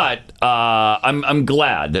 But I'm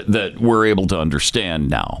glad that we're able to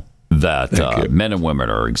understand now that men and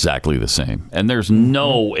women are exactly the same, and there's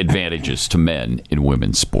no advantages to men in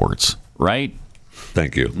women's sports, right?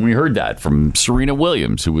 Thank you. We heard that from Serena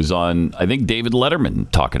Williams, who was on, I think, David Letterman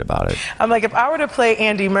talking about it. I'm like, if I were to play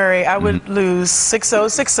Andy Murray, I would lose 6-0,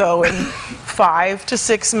 6-0 in 5 to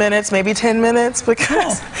 6 minutes, maybe 10 minutes,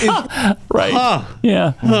 because... Right.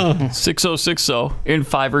 Yeah. 6-0, 6-0 in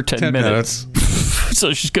 5 or 10 minutes.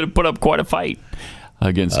 So she's going to put up quite a fight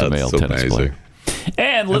against a male tennis player.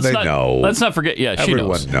 And let's not forget. Yeah,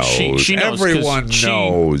 everyone knows. She knows. Everyone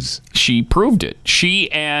knows. She proved it. She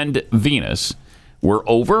and Venus were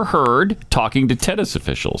overheard talking to tennis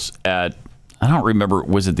officials at, I don't remember,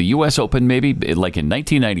 was it the U.S. Open maybe? Like in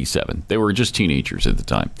 1997. They were just teenagers at the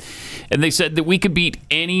time. And they said that we could beat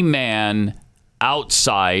any man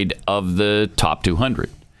outside of the top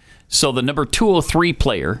 200. So the number 203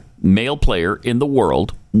 player, male player in the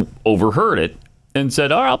world, overheard it and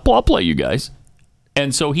said, all right, I'll play you guys.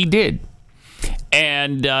 And so he did.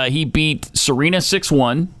 And he beat Serena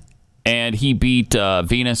 6-1, and he beat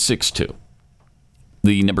Venus 6-2.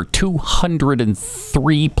 The number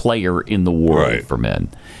 203 player in the world for men.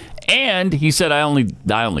 And he said, I only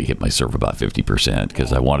hit my serve about 50%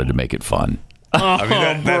 because I wanted to make it fun.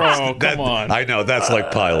 I mean, come on. I know, that's like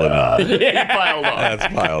piling on. He piled on.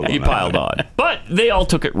 That's piled on. He piled on. But they all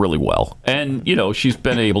took it really well. And, she's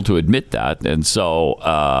been able to admit that. And so,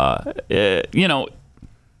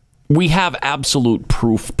 we have absolute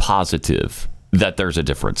proof positive that there's a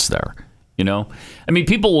difference there. I mean,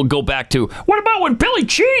 people will go back to, what about when Billie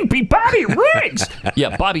Jean beat Bobby Riggs?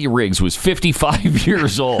 Yeah, Bobby Riggs was 55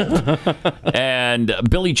 years old. And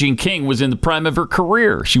Billie Jean King was in the prime of her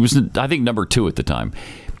career. She was, I think, number 2 at the time.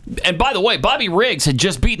 And by the way, Bobby Riggs had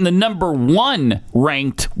just beaten the number 1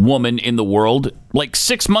 ranked woman in the world like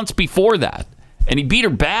 6 months before that. And he beat her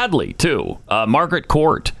badly, too. Margaret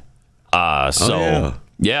Court.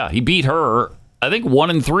 Yeah, he beat her. I think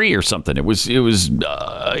 1-3 or something. It was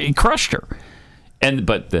he crushed her.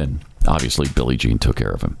 But then obviously Billie Jean took care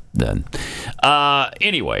of him then.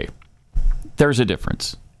 Anyway, there's a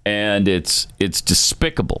difference. And it's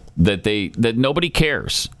despicable that nobody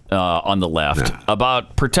cares on the left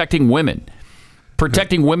about protecting women.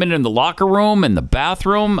 Protecting women in the locker room and the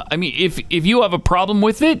bathroom. I mean, if you have a problem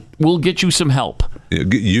with it, we'll get you some help. Yeah,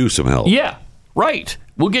 get you some help. Yeah, right.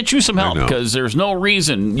 We'll get you some help because there's no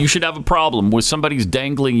reason you should have a problem with somebody's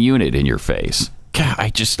dangling unit in your face. God,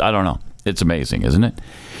 I don't know. It's amazing, isn't it?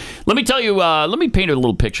 Let me tell you, let me paint a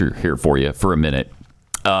little picture here for you for a minute.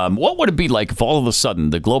 What would it be like if all of a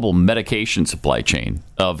sudden the global medication supply chain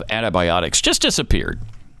of antibiotics just disappeared?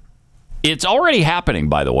 It's already happening,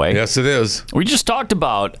 by the way. Yes, it is. We just talked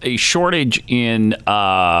about a shortage in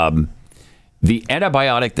the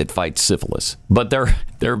antibiotic that fights syphilis, but there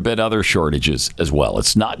have been other shortages as well.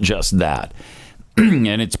 It's not just that.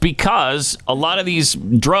 And it's because a lot of these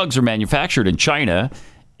drugs are manufactured in China,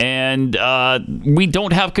 and we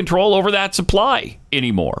don't have control over that supply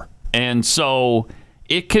anymore. And so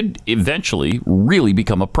it could eventually really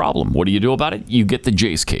become a problem. What do you do about it? You get the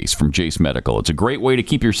Jace case from Jace Medical. It's a great way to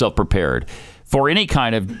keep yourself prepared for any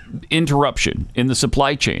kind of interruption in the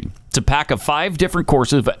supply chain. It's a pack of 5 different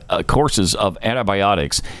courses of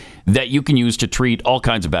antibiotics that you can use to treat all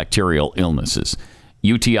kinds of bacterial illnesses.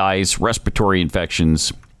 UTIs, respiratory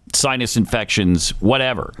infections, sinus infections,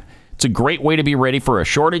 whatever. It's a great way to be ready for a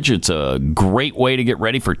shortage. It's a great way to get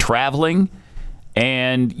ready for traveling.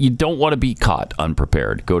 And you don't want to be caught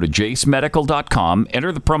unprepared. Go to jacemedical.com,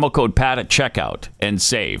 enter the promo code PAT at checkout, and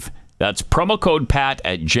save. That's promo code PAT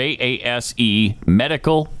at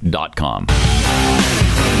jasemedical.com.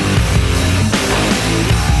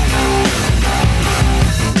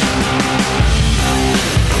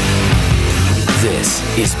 This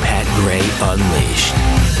is Pat Gray Unleashed.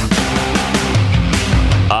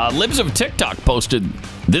 Libs of TikTok posted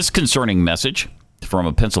this concerning message from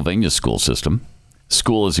a Pennsylvania school system.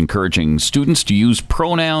 School is encouraging students to use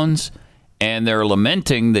pronouns, and they're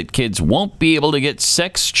lamenting that kids won't be able to get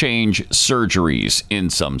sex change surgeries in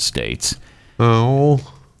some states. Oh.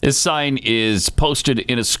 This sign is posted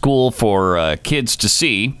in a school for kids to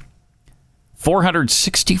see.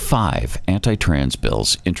 465 anti-trans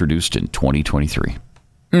bills introduced in 2023.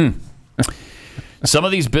 Some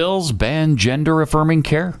of these bills ban gender-affirming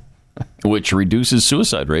care, which reduces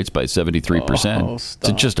suicide rates by 73%.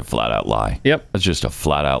 It's just a flat-out lie. Yep. It's just a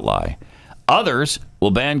flat-out lie. Others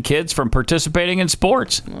will ban kids from participating in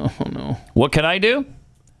sports. Oh, no. What can I do?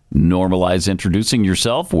 Normalize introducing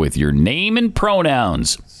yourself with your name and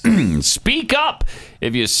pronouns. Speak up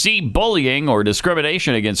if you see bullying or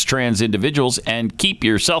discrimination against trans individuals, and keep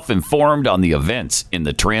yourself informed on the events in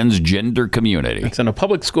the transgender community. It's in a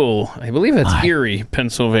public school. I believe it's Erie,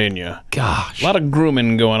 Pennsylvania. Gosh. A lot of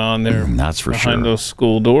grooming going on there. That's for behind sure. those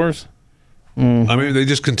school doors. I mean, they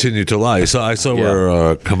just continue to lie. So I saw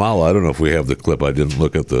where Kamala, I don't know if we have the clip. I didn't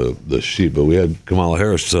look at the sheet, but we had Kamala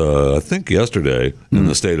Harris, I think yesterday, in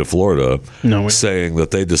the state of Florida, saying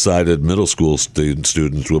that they decided middle school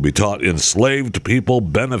students will be taught enslaved people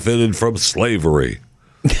benefited from slavery.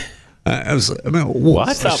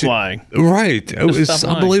 What? Stop lying. Right. It was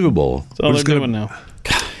unbelievable. That's all they're doing now.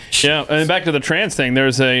 Yeah, and back to the trans thing.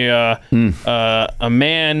 There's a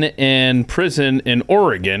man in prison in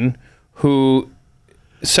Oregon who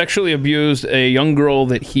sexually abused a young girl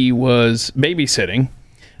that he was babysitting.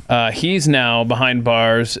 He's now behind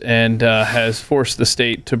bars and has forced the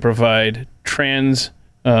state to provide trans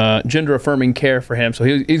gender-affirming care for him. So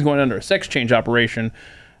he's going under a sex change operation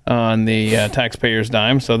on the taxpayer's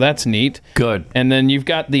dime. So that's neat. Good. And then you've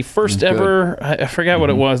got the first ever, I forgot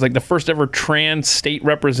what it was, like the first ever trans state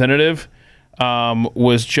representative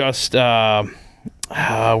was just, what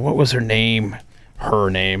was her name?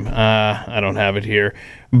 I don't have it here.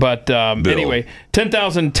 But anyway,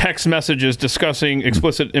 10,000 text messages discussing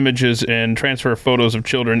explicit images and transfer photos of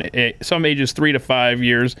children, some ages 3 to 5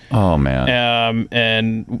 years. Oh, man.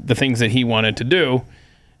 And the things that he wanted to do.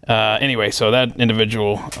 Anyway, so that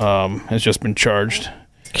individual has just been charged.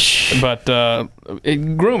 But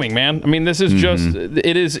grooming, man. I mean, this is just,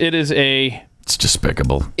 it's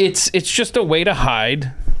despicable. It's just a way to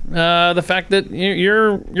hide the fact that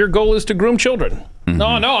your goal is to groom children. No,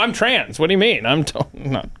 I'm trans. What do you mean? I'm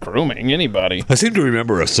not grooming anybody. I seem to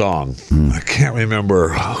remember a song. I can't remember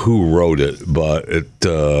who wrote it, but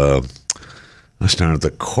the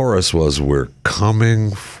chorus was, "We're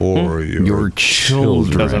coming for your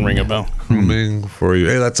children." Doesn't ring a bell. Coming for you.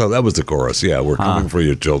 Hey, that was the chorus. Yeah, we're coming for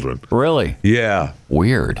your children. Really? Yeah.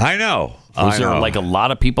 Weird. I know. Was there like a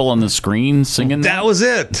lot of people on the screen singing that? That was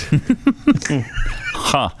it.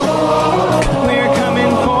 Huh. We're coming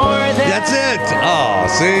for them. That's it. Oh,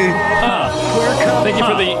 see? Thank you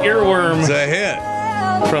for the earworm. It's a hit.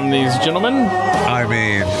 From these gentlemen. I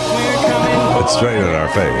mean, it's straight in our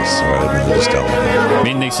face rather than just telling me. I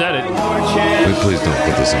mean, they said it. Please don't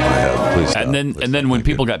put this in my head. Please stop. And then when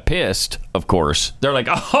people got pissed, of course, they're like,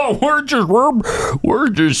 "Oh, we're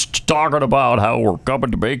just talking about how we're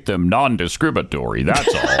coming to make them non-discriminatory. That's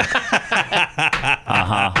all."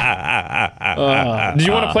 Did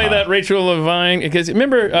you want to play that Rachel Levine? Because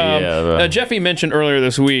remember, Jeffy mentioned earlier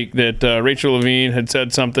this week that Rachel Levine had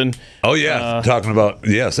said something. Oh yeah, talking about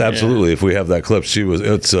yes, absolutely. Yeah. If we have that clip, it's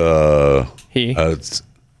he. It's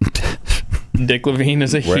Dick Levine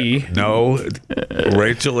is a he. No,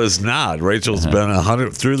 Rachel is not. Rachel's been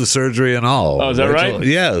 100 through the surgery and all. Oh, is that Rachel, right?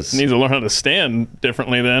 Yes. Needs to learn how to stand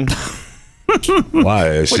differently then.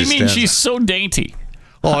 Why? What do you mean she's so dainty?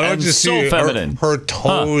 Oh, I don't just so see feminine. Her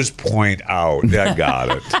toes point out. I got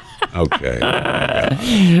it. Okay.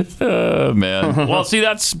 Oh, man. Well, see,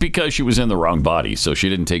 that's because she was in the wrong body, so she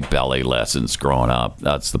didn't take ballet lessons growing up.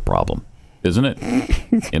 That's the problem, isn't it?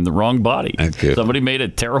 In the wrong body. Somebody made a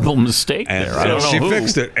terrible mistake there. I don't know she who.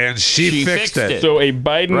 fixed it, and she fixed it. So a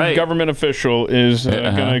Biden government official is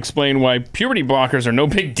going to explain why puberty blockers are no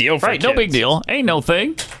big deal for kids. No big deal. Ain't no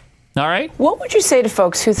thing. All right. What would you say to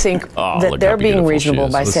folks who think that they're being reasonable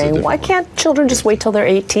by saying, why can't children just wait till they're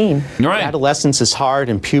 18? Right. Adolescence is hard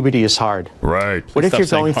and puberty is hard. Right. What if you're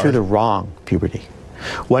going through the wrong puberty?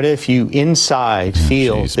 What if you inside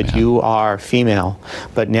feel that you are female,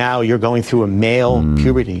 but now you're going through a male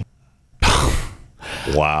puberty?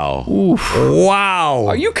 Wow. Oof. Wow.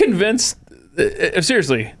 Are you convinced?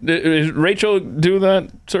 Seriously, did Rachel do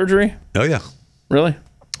that surgery? Oh, yeah. Really?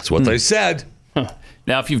 That's what they said.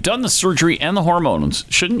 Now, if you've done the surgery and the hormones,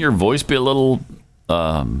 shouldn't your voice be a little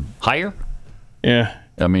higher? Yeah.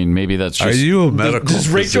 I mean, maybe that's just... Are you a medical Does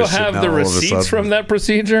Rachel have the receipts from that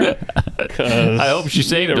procedure? I hope she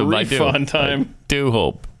saved them. A refund time. I do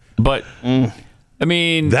hope. But I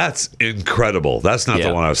mean, that's incredible. That's not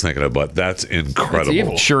the one I was thinking of, but that's incredible.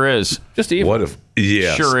 evil. Sure is. Just evil. What if?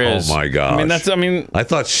 Yes. Sure is. Oh my gosh. I mean, I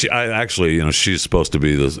thought she's supposed to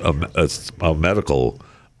be a medical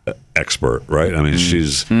expert, right? I mean,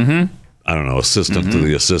 she's I don't know, assistant to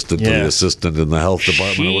the assistant to the assistant in the health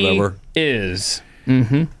department or whatever. Is.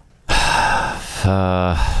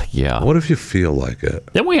 Yeah. What if you feel like it?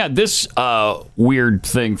 Then we had this weird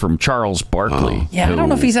thing from Charles Barkley. Yeah, I don't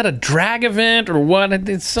know if he's at a drag event or what.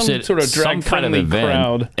 It's some sort of some kind of drag-friendly event.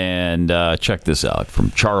 crowd. And check this out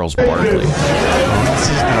from Charles Barkley. This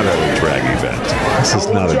is not a drag event. This is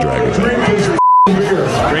not a drag event.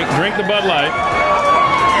 Drink the Bud Light.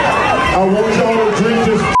 I want y'all to drink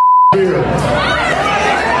this beer.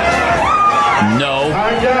 No. I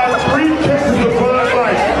got 3 cases of Bud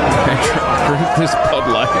Light. Drink this Bud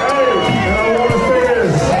Light. Hey, and I want to say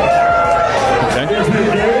this. Okay. If you're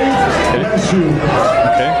gay, bless you.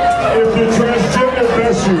 Okay. If you're transgender,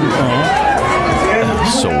 bless you. And if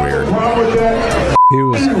you So have weird. a problem with that, He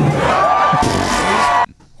was.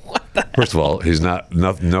 First of all, he's no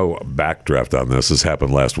backdraft on this. This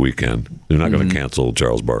happened last weekend. They're not going to cancel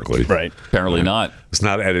Charles Barkley. Right. Apparently not. It's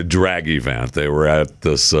not at a drag event. They were at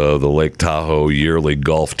this the Lake Tahoe yearly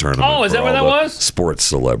golf tournament. Oh, is for that what all that the was? Sports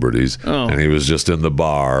celebrities. Oh. And he was just in the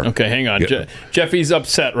bar. Okay, hang on. Jeffy's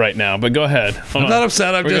upset right now, but go ahead. I'm not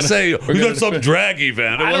upset. I'm just saying it was some drag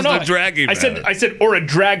event. It I don't wasn't know. a drag event. I said, or a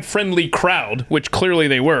drag-friendly crowd, which clearly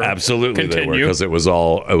they were. Absolutely, they were, because it was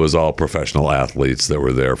all professional athletes that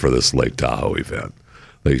were there for this Lake Tahoe event.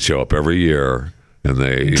 They show up every year and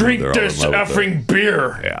they Drink they're all this in love with effing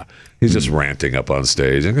beer. Yeah, he's just ranting up on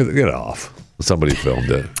stage and get off. Somebody filmed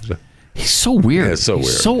it. He's so weird. Yeah, it's so weird.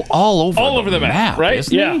 He's so all over the map, right?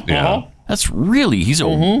 isn't Yeah. he? That's really, he's a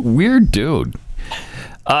weird dude.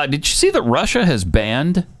 Did you see that Russia has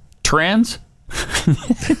banned trans?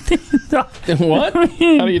 What?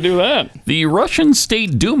 How do you do that? The Russian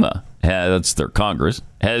State Duma, that's their Congress,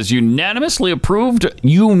 has unanimously approved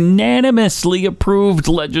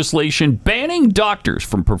legislation banning doctors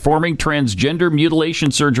from performing transgender mutilation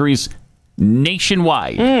surgeries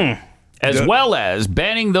nationwide. As well as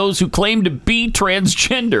banning those who claim to be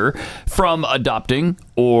transgender from adopting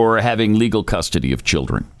or having legal custody of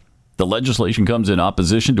children. The legislation comes in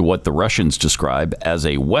opposition to what the Russians describe as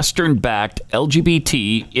a Western-backed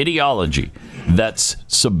LGBT ideology that's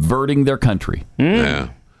subverting their country. Yeah.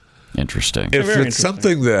 Interesting. If it's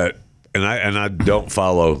something that, and I don't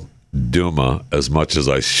follow Duma as much as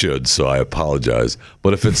I should, so I apologize.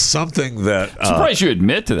 But if it's something that... I'm surprised you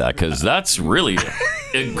admit to that, because that's really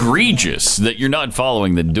egregious that you're not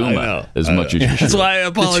following the Duma as much as you should. That's why I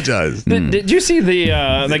apologize. Did you see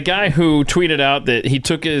the guy who tweeted out that he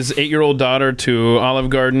took his 8-year-old daughter to Olive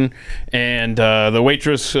Garden, and the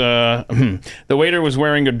waitress, the waiter was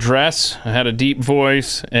wearing a dress, had a deep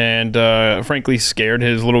voice, and frankly scared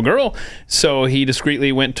his little girl. So he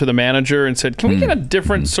discreetly went to the manager and said, "Can we get a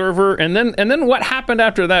different server?" And then what happened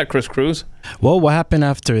after that, Chris Cruz? Well, what happened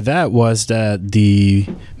after that was that the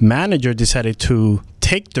manager decided to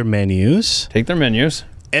take their menus,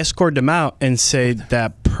 escort them out, and say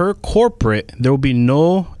that per corporate, there will be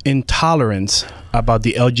no intolerance about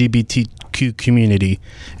the LGBTQ community.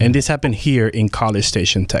 And this happened here in College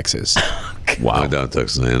Station, Texas. Wow. Down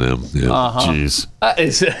Texas A&M. Yeah. Jeez.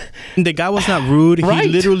 The guy was not rude. Right. He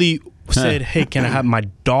literally said, "Hey, can I have my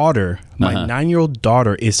daughter? My 9-year-old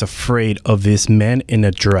daughter is afraid of this man in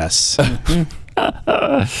a dress."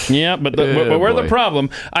 Yeah, but we're the problem.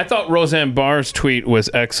 I thought Roseanne Barr's tweet was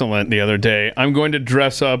excellent the other day. "I'm going to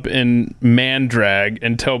dress up in man drag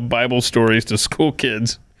and tell Bible stories to school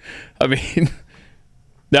kids." I mean,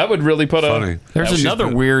 that would really put There's another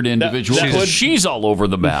weird individual. She's all over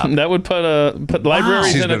the map. That would put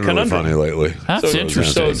libraries She's in a been really conundrum. funny lately. That's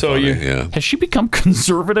interesting. Has she become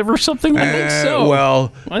conservative or something? I think so.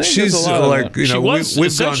 Well, I think she's there's a lot of like, that. you She know, was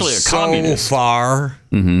we've gone essentially a so communist. far.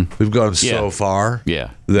 We've gone so far.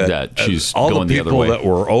 Yeah. That she's all going the the other people way. that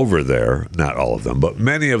were over there, not all of them, but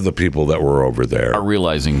many of the people that were over there are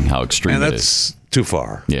realizing how extreme and it that's is. too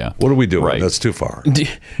far. Yeah. What are we doing? Right. That's too far.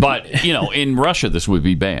 But, in Russia, this would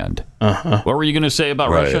be banned. What were you going to say about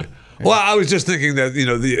Russia? Well, I was just thinking that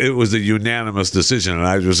it was a unanimous decision, and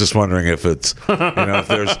I was just wondering if it's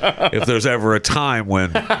if there's ever a time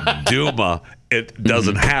when Duma it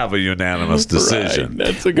doesn't have a unanimous decision. Right.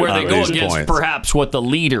 That's a good where they go against points. perhaps what the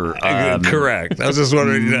leader correct. I was just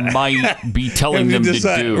wondering might be telling them to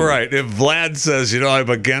do. Right. If Vlad says, I'm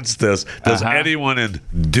against this, does anyone in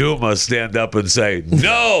Duma stand up and say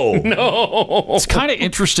no? No. It's kind of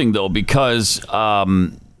interesting though because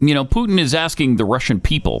Putin is asking the Russian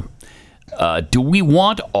people Do we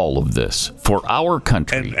want all of this for our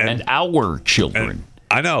country and our children?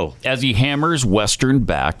 I know. As he hammers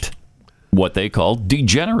Western-backed, what they call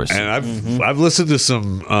degeneracy. And I've listened to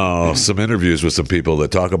some interviews with some people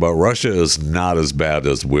that talk about Russia is not as bad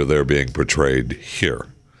as where they're being portrayed here.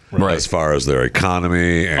 Right. As far as their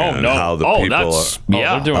economy and how the people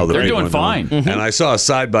are. They're doing fine. And I saw a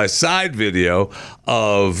side-by-side video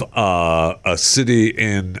of a city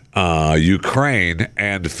in Ukraine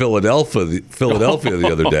and Philadelphia the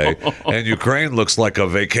other day, and Ukraine looks like a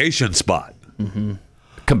vacation spot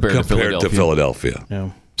compared to Philadelphia.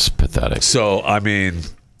 Yeah. It's pathetic. So, I mean,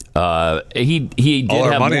 he did all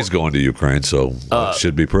our have money's going to Ukraine, so it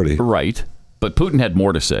should be pretty. Right. But Putin had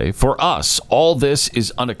more to say. For us, all this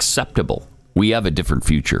is unacceptable. We have a different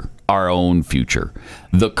future, our own future.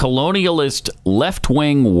 The colonialist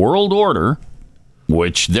left-wing world order,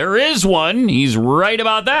 which there is one, he's right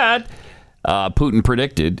about that, Putin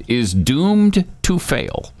predicted, is doomed to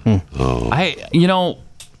fail.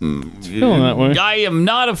 Feeling that way. I am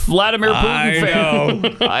not a Vladimir Putin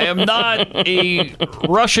fan. I am not a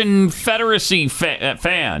Russian Federacy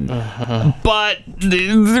fan. But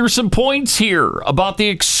there's some points here about the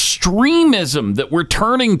extremism that we're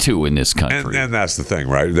turning to in this country. And that's the thing,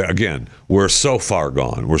 right? Again, we're so far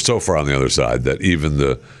gone. We're so far on the other side that even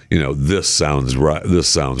this sounds right. This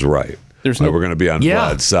sounds right. We're going to be on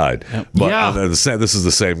Vlad's side. But this is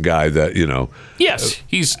the same guy that, Yes,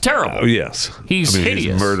 he's terrible. Yes. He's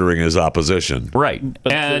hideous. He's murdering his opposition. Right.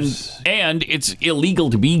 And it's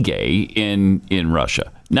illegal to be gay in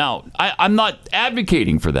Russia. Now, I'm not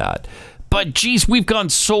advocating for that. But, geez, we've gone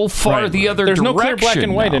so far the other direction. There's no clear black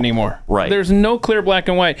and white anymore. Right. There's no clear black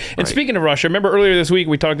and white. And speaking of Russia, remember earlier this week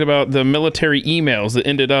we talked about the military emails that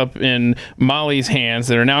ended up in Mali's hands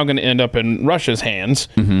that are now going to end up in Russia's hands.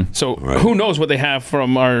 So who knows what they have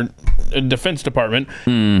from our Defense Department.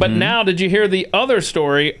 But now, did you hear the other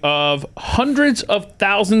story of hundreds of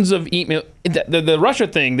thousands of emails? The Russia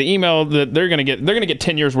thing, the email that they're going to get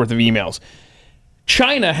 10 years worth of emails.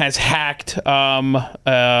 China has hacked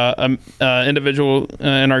individual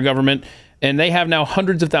in our government, and they have now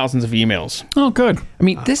hundreds of thousands of emails. Oh, good. I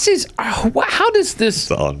mean, this is how does this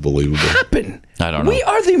happen? I don't know. We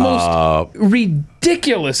are the most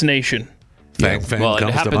ridiculous nation. Fang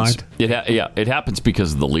comes to mind. It happens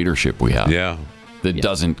because of the leadership we have. Yeah. That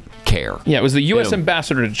doesn't care. Yeah, it was the U.S.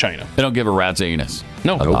 ambassador to China. They don't give a rat's anus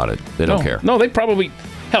about it. They don't care. No, they probably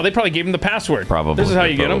gave him the password. Probably. This is how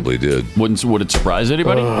you get them. Probably did. Would it surprise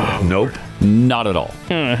anybody? Nope. Not at all.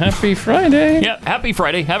 Happy Friday. Yeah, happy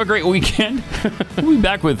Friday. Have a great weekend. We'll be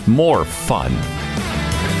back with more fun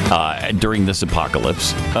during this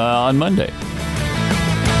apocalypse on Monday.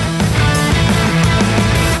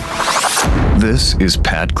 This is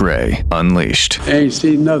Pat Gray Unleashed. Ain't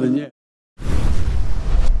seen nothing yet.